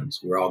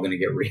emotions. We're all going to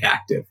get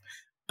reactive.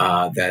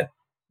 That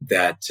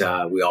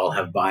we all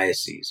have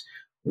biases.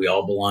 We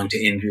all belong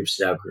to in-groups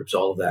and out-groups.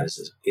 All of that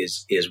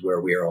is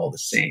where we are all the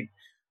same.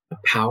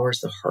 But power is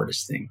the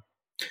hardest thing,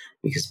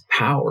 because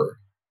power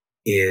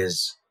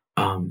is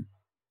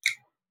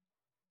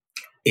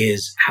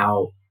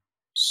how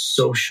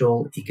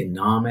social,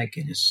 economic,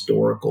 and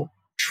historical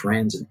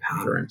trends and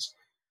patterns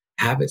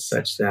have it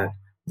such that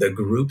the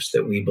groups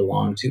that we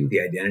belong to,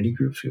 the identity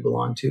groups we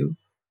belong to,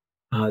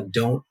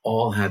 don't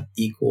all have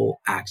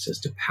equal access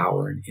to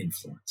power and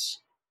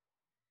influence.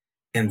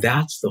 And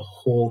that's the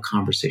whole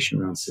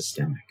conversation around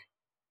systemic,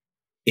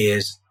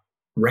 is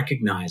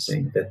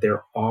recognizing that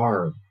there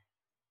are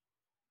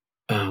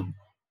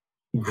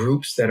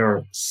groups that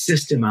are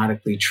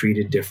systematically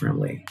treated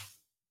differently,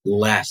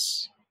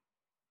 less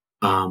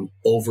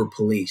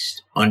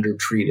over-policed,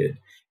 under-treated,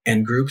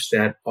 and groups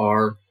that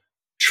are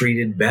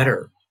treated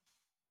better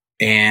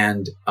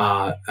and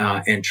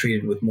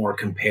treated with more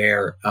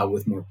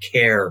with more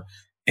care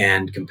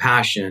and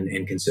compassion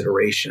and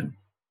consideration.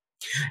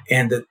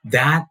 And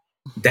that's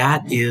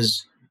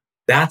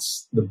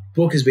the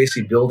book is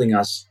basically building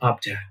us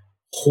up to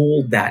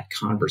hold that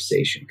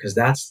conversation, because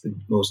that's the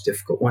most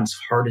difficult one. It's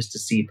hardest to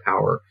see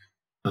power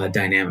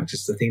dynamics.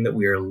 It's the thing that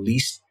we are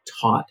least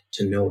taught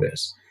to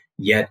notice,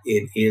 yet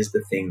it is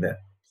the thing that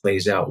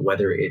plays out,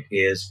 whether it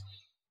is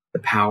the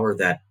power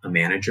that a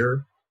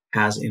manager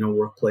has in a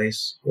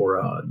workplace, or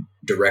a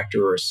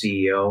director or a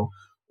CEO,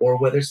 or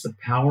whether it's the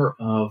power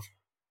of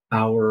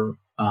our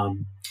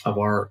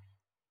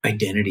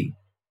identity.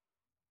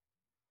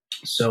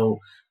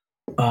 So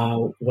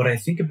what I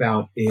think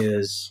about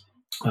is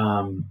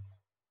I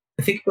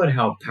think about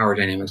how power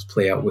dynamics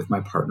play out with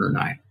my partner and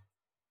I.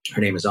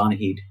 Her name is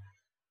Anahid.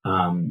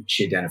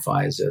 She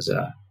identifies as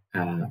a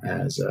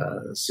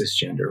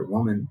cisgender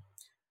woman,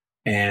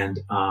 and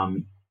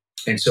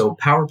so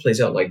power plays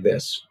out like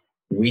this.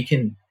 We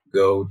can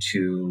go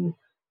to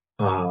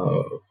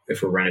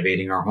if we're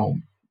renovating our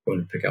home, going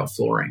to pick out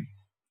flooring.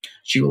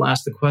 She will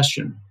ask the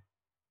question,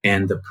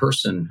 and the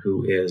person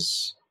who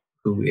is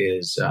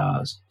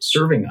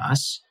serving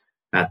us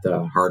at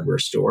the hardware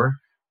store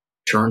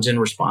turns in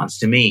response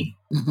to me.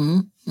 Mm-hmm.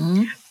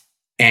 Mm-hmm.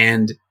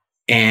 And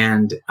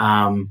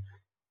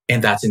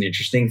that's an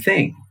interesting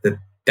thing,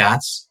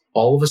 that's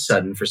all of a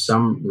sudden, for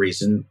some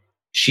reason,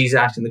 she's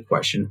asking the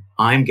question,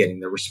 I'm getting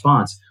the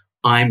response,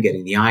 I'm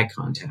getting the eye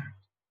contact.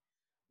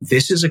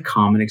 This is a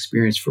common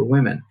experience for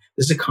women.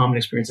 This is a common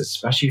experience,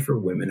 especially for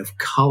women of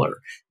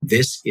color.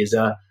 This is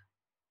a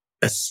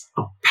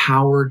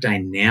power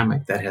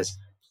dynamic that has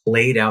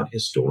played out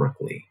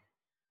historically,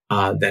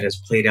 that has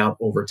played out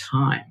over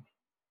time.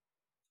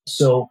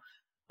 So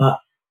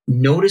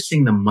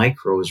noticing the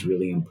micro is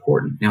really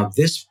important. Now,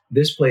 this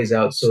plays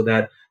out so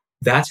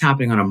that's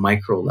happening on a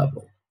micro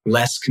level,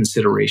 less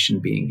consideration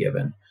being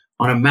given.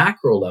 On a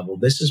macro level,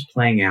 this is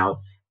playing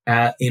out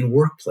in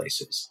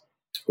workplaces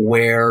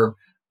where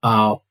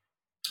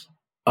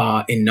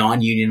in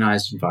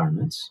non-unionized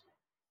environments,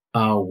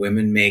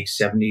 women make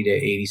 70 to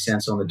 80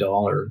 cents on the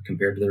dollar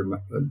compared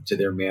to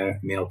their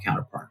male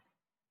counterpart.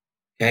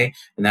 Okay,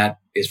 and that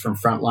is from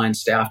frontline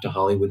staff to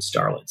Hollywood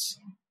starlets.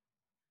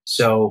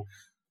 So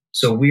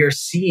we are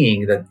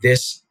seeing that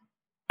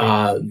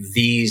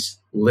these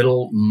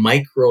little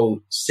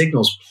micro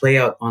signals play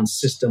out on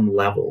system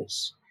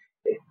levels.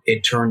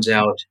 It turns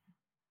out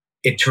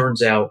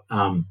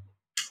to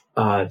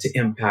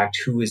impact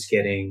who is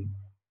getting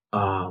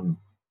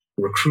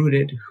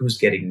recruited, who's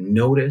getting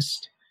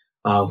noticed,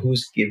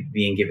 who's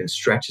being given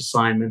stretch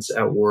assignments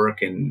at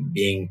work and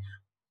being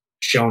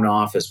shown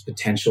off as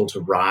potential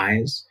to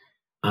rise,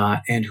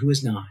 and who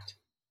is not.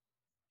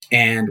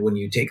 And when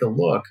you take a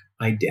look,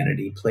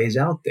 identity plays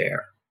out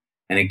there.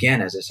 And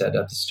again, as I said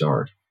at the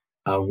start,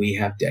 we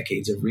have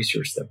decades of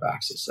research that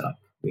backs us up.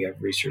 We have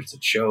research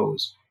that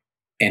shows.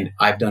 And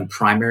I've done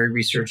primary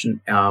research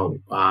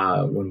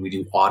when we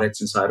do audits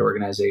inside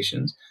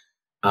organizations.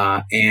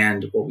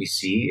 And what we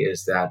see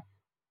is that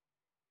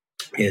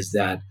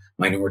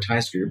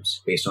minoritized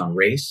groups based on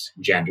race,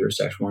 gender,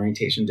 sexual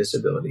orientation,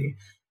 disability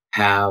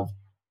have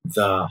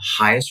the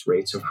highest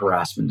rates of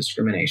harassment,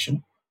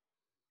 discrimination,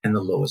 and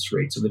the lowest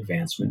rates of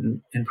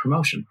advancement and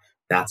promotion.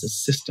 That's a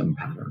system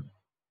pattern.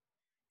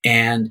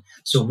 And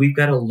so we've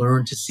got to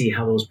learn to see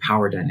how those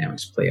power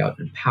dynamics play out.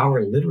 And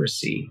power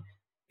literacy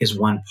is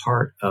one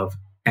part of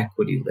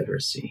equity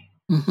literacy.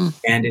 Mm-hmm.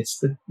 And it's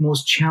the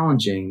most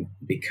challenging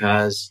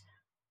because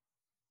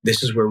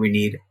this is where we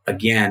need,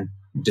 again,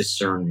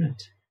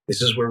 discernment.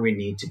 This is where we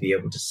need to be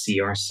able to see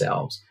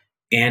ourselves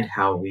and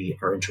how we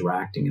are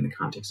interacting in the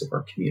context of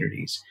our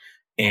communities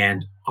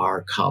and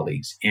our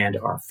colleagues and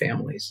our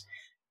families.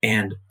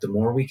 And the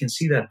more we can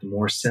see that, the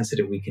more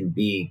sensitive we can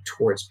be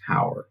towards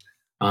power.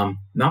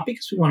 Not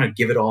because we want to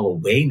give it all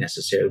away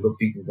necessarily, but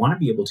we want to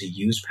be able to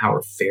use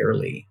power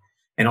fairly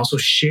and also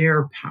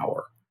share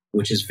power,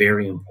 which is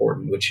very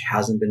important, which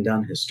hasn't been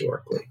done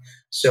historically.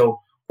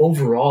 So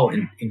overall,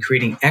 in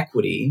creating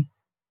equity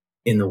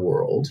in the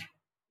world,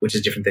 which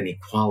is different than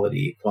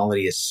equality.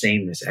 Equality is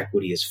sameness.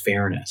 Equity is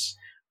fairness.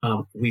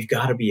 We've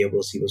got to be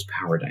able to see those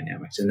power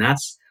dynamics. And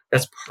that's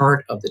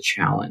part of the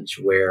challenge,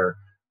 where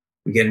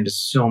we get into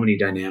so many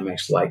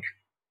dynamics like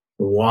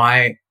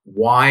why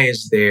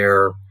is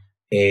there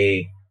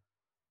a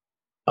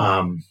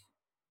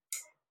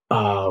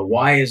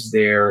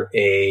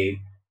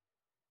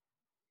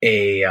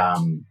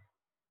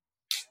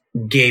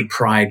gay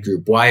pride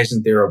group? Why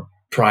isn't there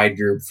pride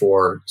group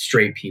for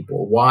straight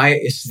people? Why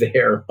is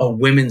there a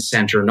women's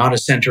center, not a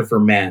center for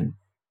men?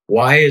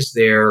 Why is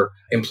there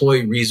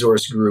employee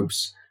resource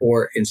groups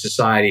or in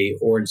society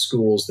or in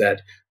schools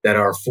that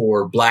are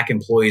for Black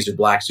employees or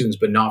Black students,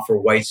 but not for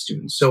white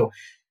students? So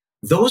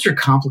those are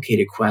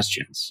complicated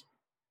questions.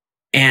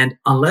 And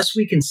unless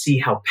we can see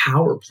how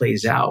power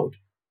plays out,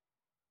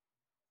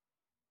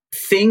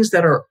 things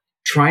that are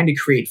trying to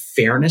create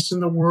fairness in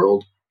the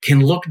world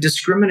can look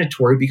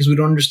discriminatory because we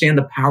don't understand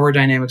the power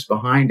dynamics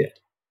behind it.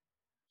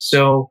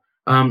 So,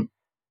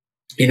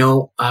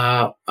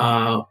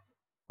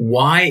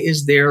 why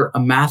is there a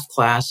math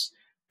class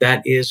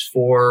that is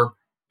for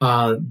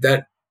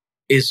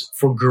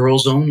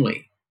girls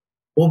only?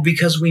 Well,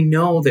 because we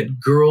know that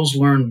girls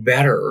learn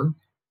math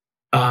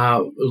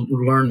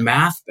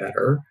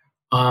better.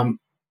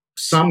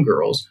 Some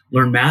girls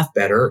learn math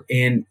better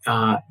in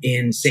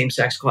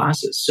same-sex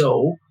classes.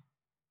 So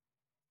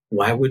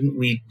why wouldn't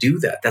we do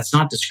that? That's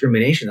not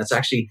discrimination. That's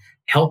actually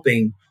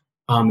helping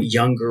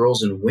young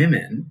girls and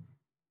women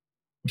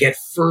get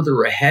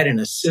further ahead in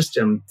a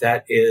system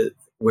that is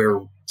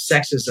where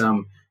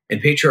sexism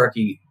and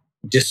patriarchy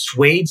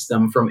dissuades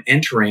them from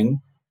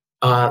entering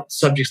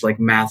subjects like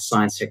math,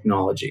 science,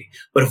 technology.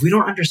 But if we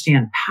don't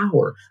understand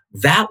power,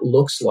 that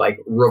looks like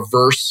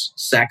reverse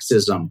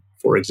sexism,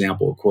 for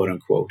example, quote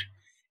unquote.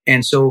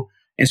 And so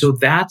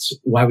that's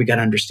why we got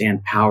to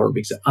understand power,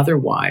 because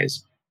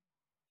otherwise,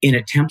 in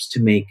attempts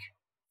to make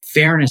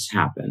fairness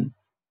happen,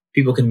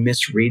 people can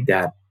misread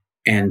that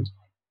and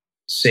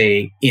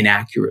say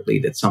inaccurately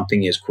that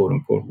something is quote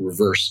unquote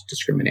reverse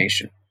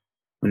discrimination,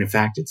 when in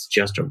fact it's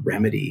just a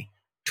remedy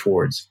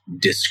towards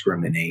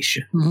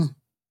discrimination. Mm-hmm.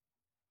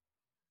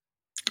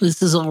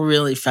 This is all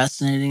really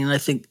fascinating, and I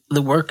think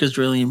the work is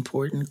really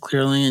important.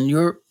 Clearly, and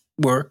your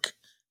work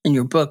and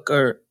your book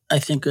are, I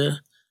think, a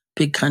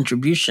big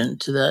contribution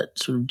to that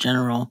sort of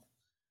general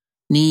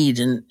need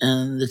and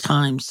the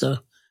time. So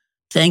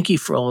thank you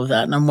for all of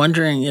that. And I'm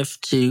wondering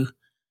if, to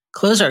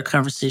close our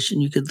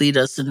conversation, you could lead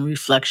us in a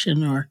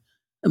reflection or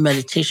a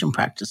meditation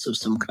practice of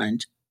some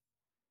kind.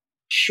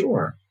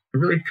 Sure. I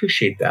really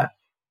appreciate that.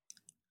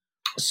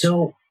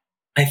 So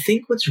I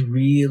think what's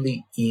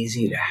really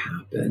easy to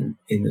happen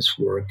in this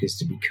work is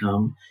to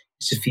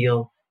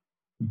feel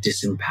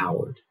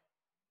disempowered,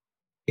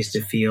 is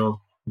to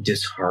feel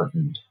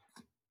disheartened,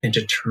 and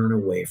to turn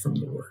away from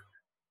the work.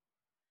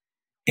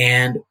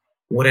 And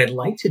what I'd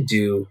like to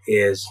do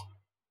is,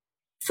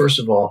 first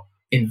of all,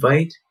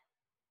 invite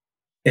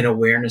an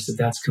awareness that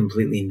that's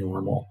completely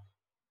normal,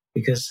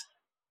 because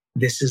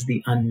this is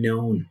the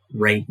unknown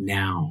right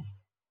now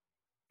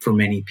for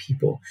many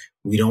people.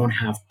 We don't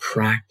have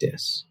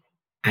practice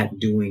at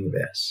doing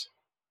this.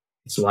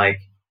 It's like,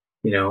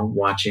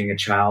 watching a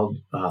child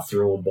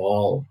throw a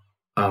ball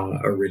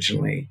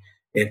originally.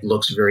 It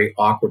looks very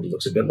awkward. It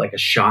looks a bit like a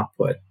shot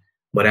put.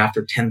 But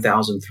after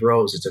 10,000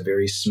 throws, it's a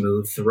very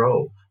smooth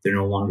throw. They're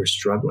no longer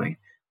struggling.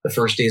 The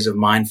first days of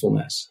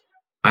mindfulness,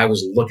 I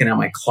was looking at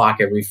my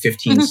clock every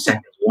 15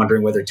 seconds,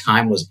 wondering whether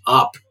time was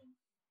up,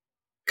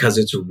 because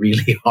it's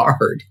really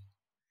hard.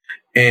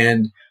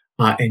 And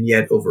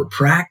yet over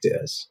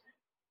practice,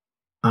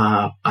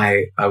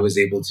 I was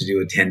able to do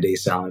a 10-day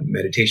silent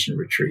meditation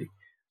retreat.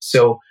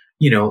 So,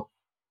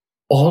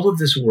 all of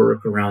this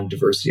work around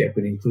diversity,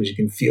 equity, inclusion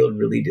can feel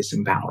really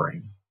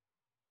disempowering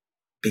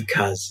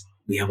because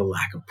we have a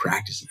lack of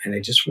practice. And I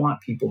just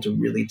want people to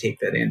really take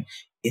that in.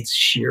 It's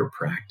sheer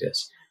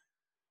practice.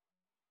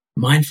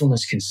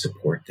 Mindfulness can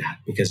support that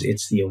because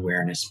it's the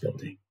awareness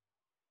building.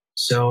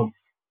 So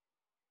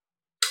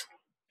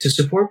to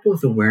support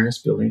both awareness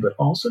building, but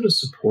also to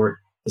support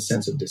the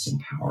sense of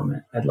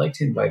disempowerment, I'd like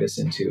to invite us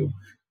into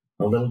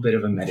a little bit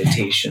of a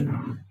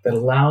meditation that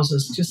allows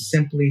us just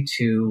simply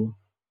to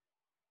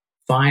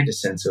find a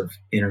sense of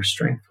inner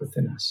strength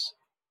within us.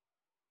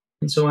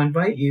 And so I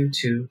invite you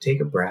to take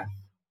a breath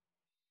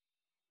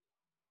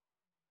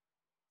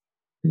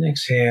and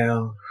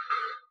exhale.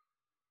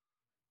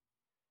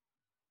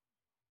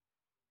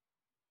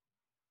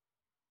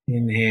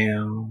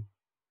 Inhale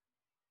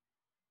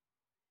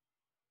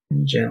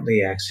and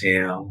gently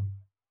exhale.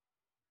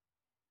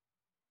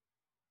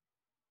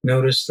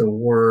 Notice the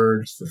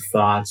words, the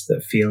thoughts, the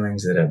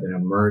feelings that have been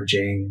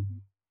emerging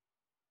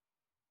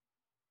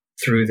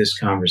through this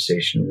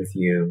conversation with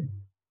you.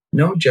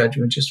 No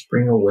judgment, just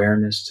bring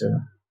awareness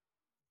to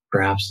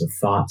perhaps the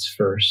thoughts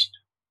first.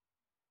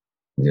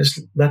 And just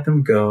let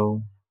them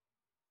go.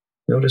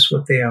 Notice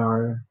what they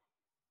are.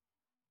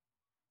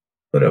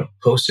 Put a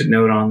Post-it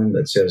note on them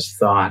that says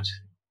thought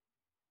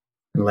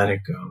and let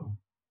it go.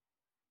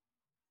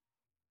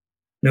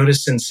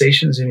 Notice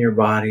sensations in your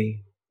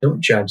body.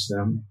 Don't judge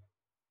them.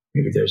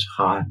 Maybe there's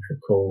hot or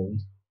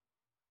cold.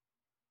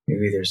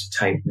 Maybe there's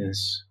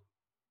tightness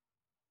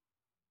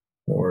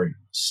or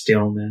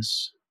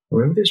stillness.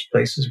 Or maybe there's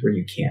places where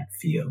you can't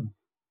feel. And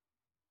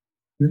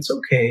it's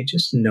okay.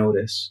 Just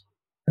notice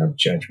without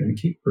judgment and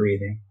keep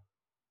breathing.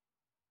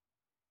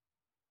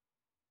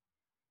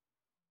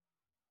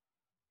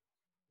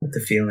 Let the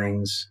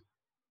feelings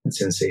and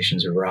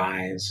sensations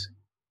arise.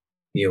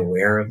 Be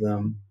aware of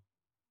them.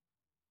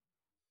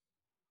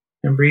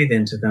 and breathe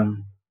into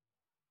them.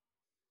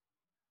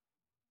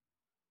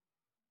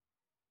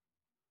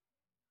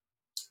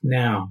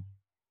 Now,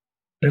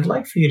 what I'd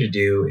like for you to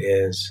do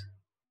is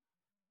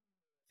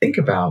think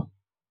about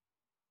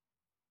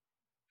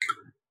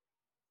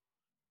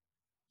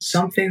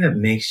something that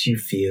makes you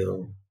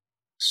feel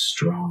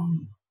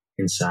strong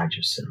inside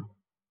yourself,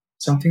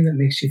 something that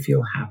makes you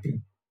feel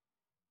happy,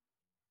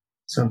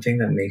 something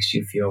that makes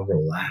you feel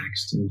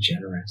relaxed and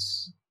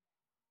generous,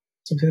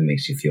 something that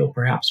makes you feel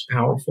perhaps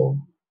powerful.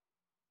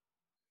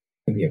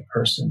 It can be a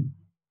person,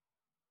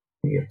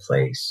 it can be a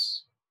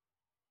place,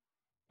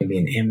 it can be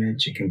an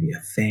image, it can be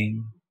a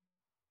thing,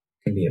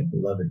 it can be a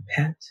beloved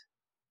pet,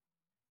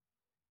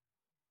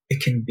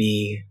 it can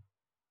be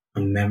a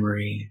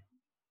memory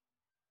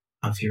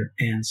of your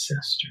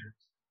ancestors.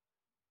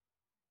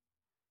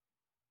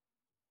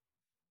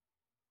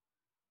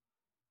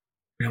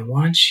 And I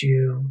want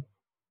you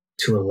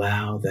to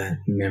allow that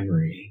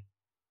memory,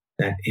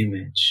 that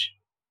image,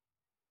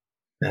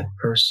 that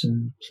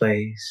person,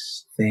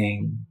 place,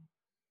 thing,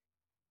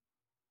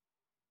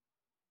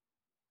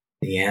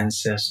 the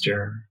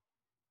ancestor,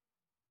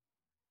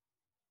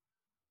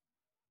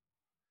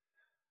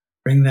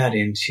 bring that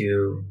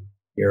into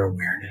your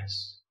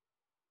awareness.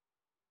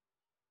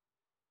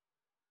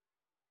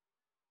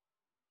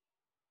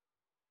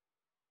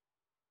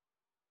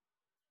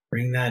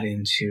 Bring that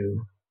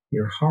into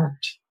your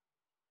heart.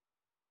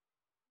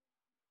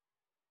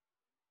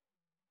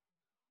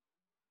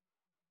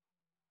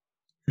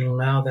 And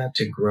allow that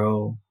to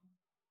grow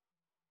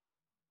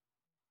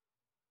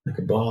like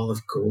a ball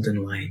of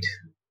golden light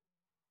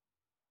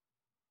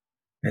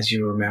as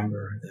you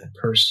remember that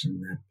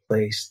person, that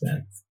place,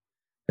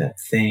 that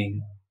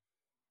thing,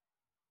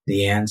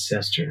 the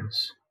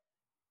ancestors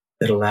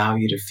that allow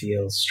you to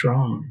feel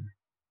strong,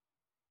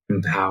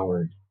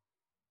 empowered,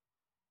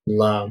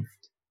 loved,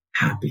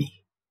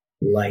 happy,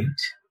 light,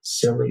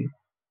 silly,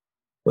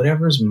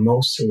 whatever is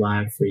most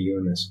alive for you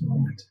in this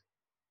moment.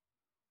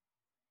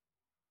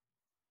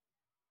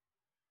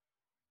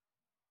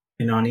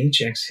 And on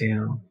each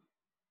exhale,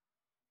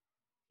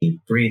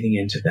 keep breathing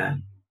into that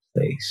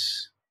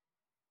place,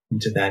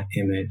 into that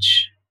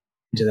image,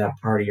 into that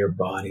part of your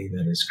body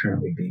that is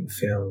currently being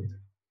filled.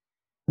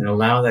 And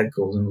allow that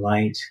golden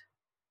light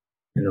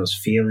and those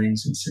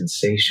feelings and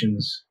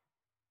sensations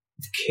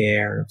of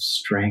care, of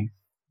strength,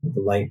 of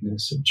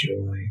lightness, of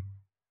joy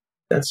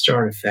that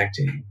start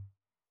affecting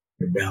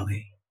your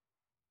belly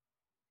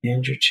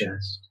and your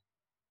chest.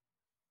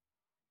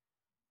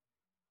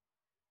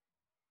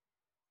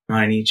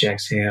 On each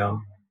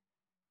exhale,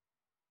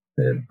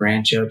 let it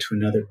branch out to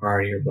another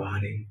part of your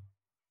body,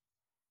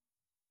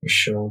 your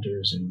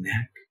shoulders and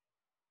neck.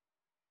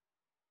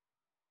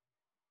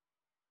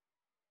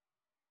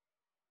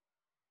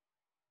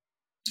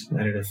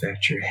 Let it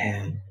affect your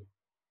head,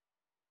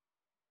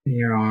 and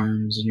your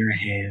arms and your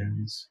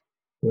hands,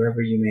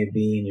 wherever you may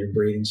be in your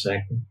breathing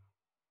cycle.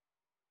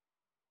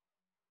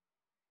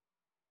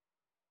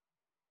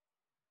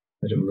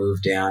 Let it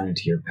move down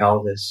into your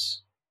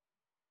pelvis,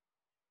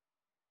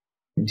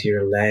 into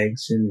your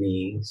legs and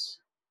knees.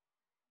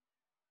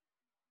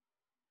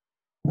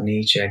 On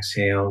each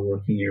exhale,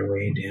 working your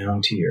way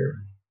down to your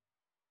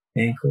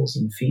ankles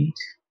and feet,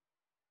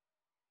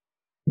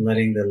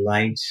 letting the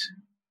light,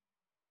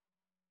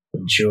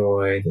 the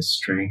joy, the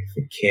strength,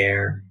 the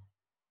care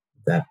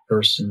of that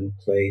person,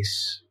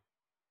 place,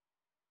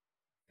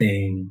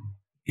 thing,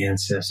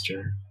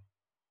 ancestor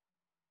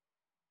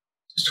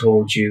just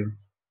hold you,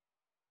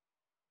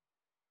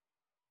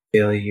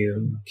 feel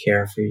you,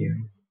 care for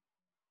you.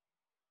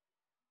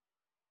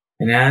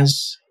 And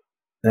as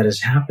that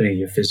is happening,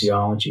 your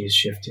physiology is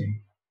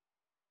shifting.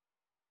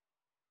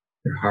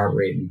 Your heart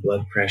rate and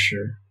blood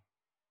pressure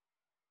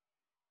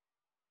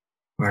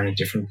are in a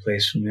different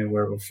place from they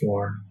were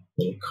before,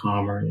 a little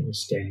calmer, a little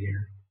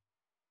steadier.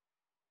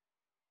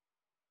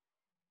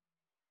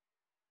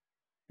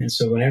 And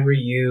so whenever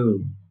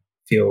you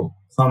feel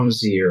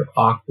clumsy or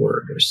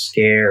awkward or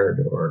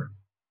scared or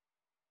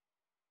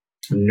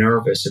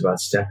nervous about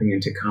stepping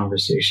into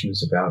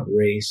conversations about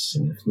race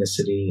and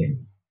ethnicity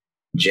and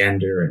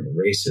gender and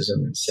racism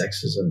and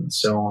sexism and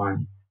so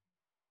on,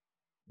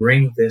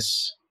 bring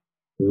this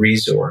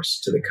resource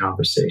to the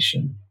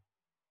conversation.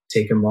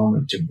 Take a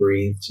moment to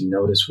breathe, to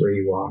notice where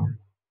you are.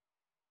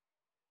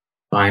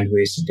 Find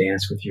ways to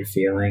dance with your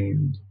feeling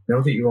and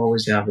know that you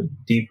always have a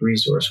deep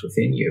resource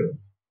within you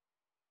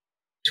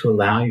to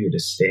allow you to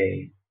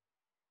stay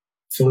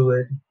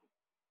fluid,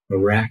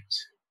 erect,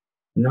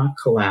 not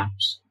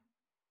collapse,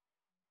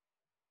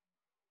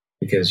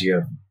 because you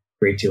have a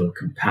great deal of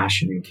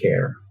compassion and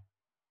care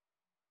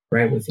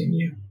right within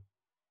you.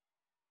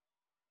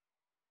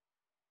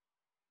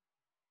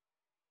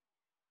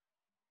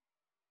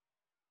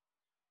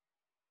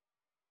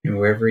 And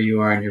wherever you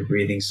are in your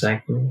breathing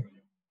cycle,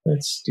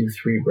 let's do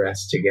 3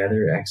 breaths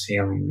together,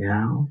 exhaling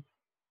now.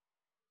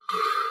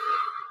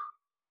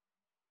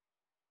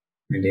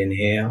 And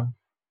inhale.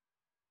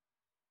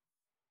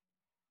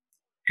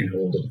 And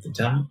hold it at the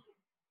top.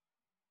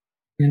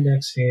 And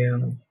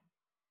exhale.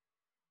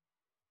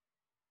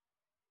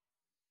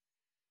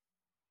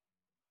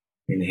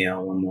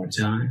 Inhale one more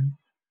time.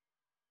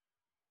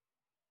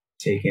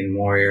 Take in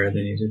more air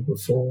than you did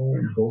before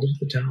and hold it at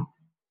the top.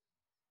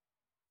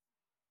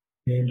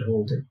 And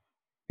hold it.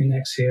 And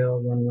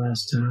exhale one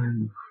last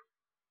time.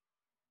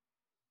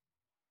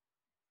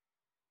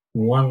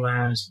 One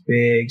last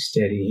big,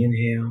 steady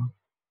inhale.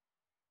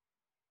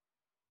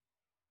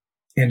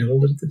 And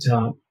hold it at the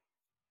top.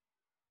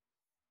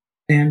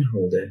 And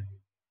hold it.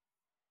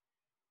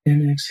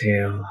 And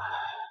exhale.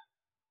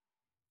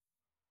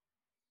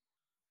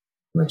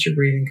 Let your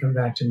breathing come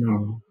back to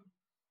normal.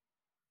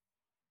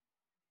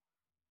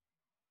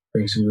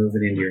 Bring some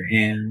movement into your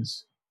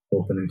hands.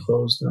 Open and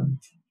close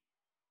them.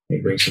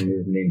 Maybe bring some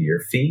movement into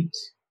your feet,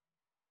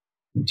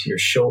 into your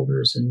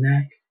shoulders and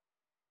neck.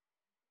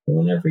 And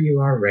whenever you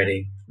are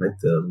ready,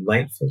 let the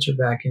light filter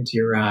back into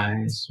your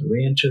eyes.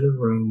 Re-enter the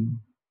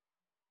room.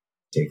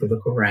 Take a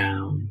look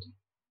around.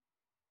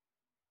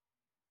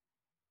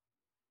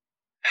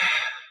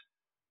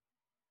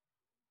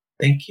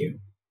 Thank you.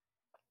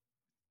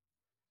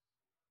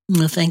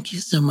 Well, thank you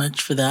so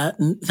much for that.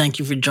 And thank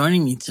you for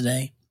joining me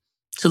today.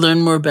 To learn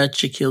more about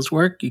Shaquille's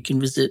work, you can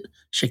visit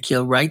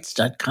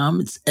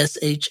ShaquilleWrites.com. It's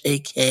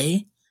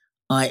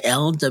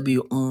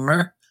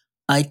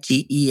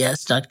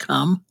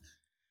ShaquilleWrites.com.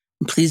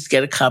 And please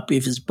get a copy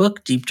of his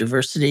book, Deep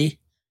Diversity,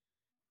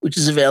 which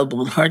is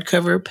available in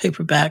hardcover,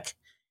 paperback,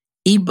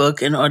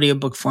 ebook, and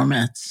audiobook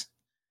formats.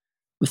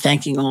 We're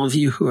thanking all of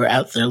you who are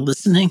out there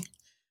listening.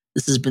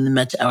 This has been the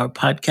Metta Hour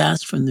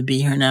podcast from the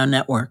Be Here Now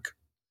Network.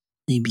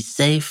 May you be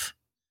safe,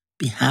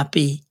 be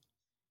happy,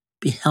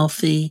 be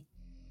healthy,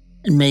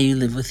 and may you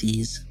live with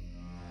ease.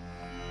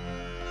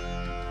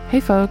 Hey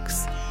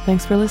folks,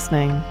 thanks for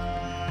listening.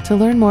 To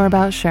learn more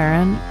about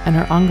Sharon and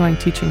her ongoing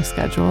teaching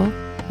schedule,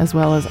 as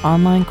well as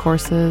online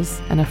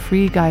courses and a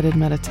free guided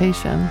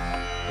meditation,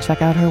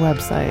 check out her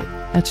website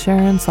at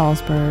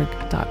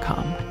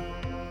SharonSalzberg.com.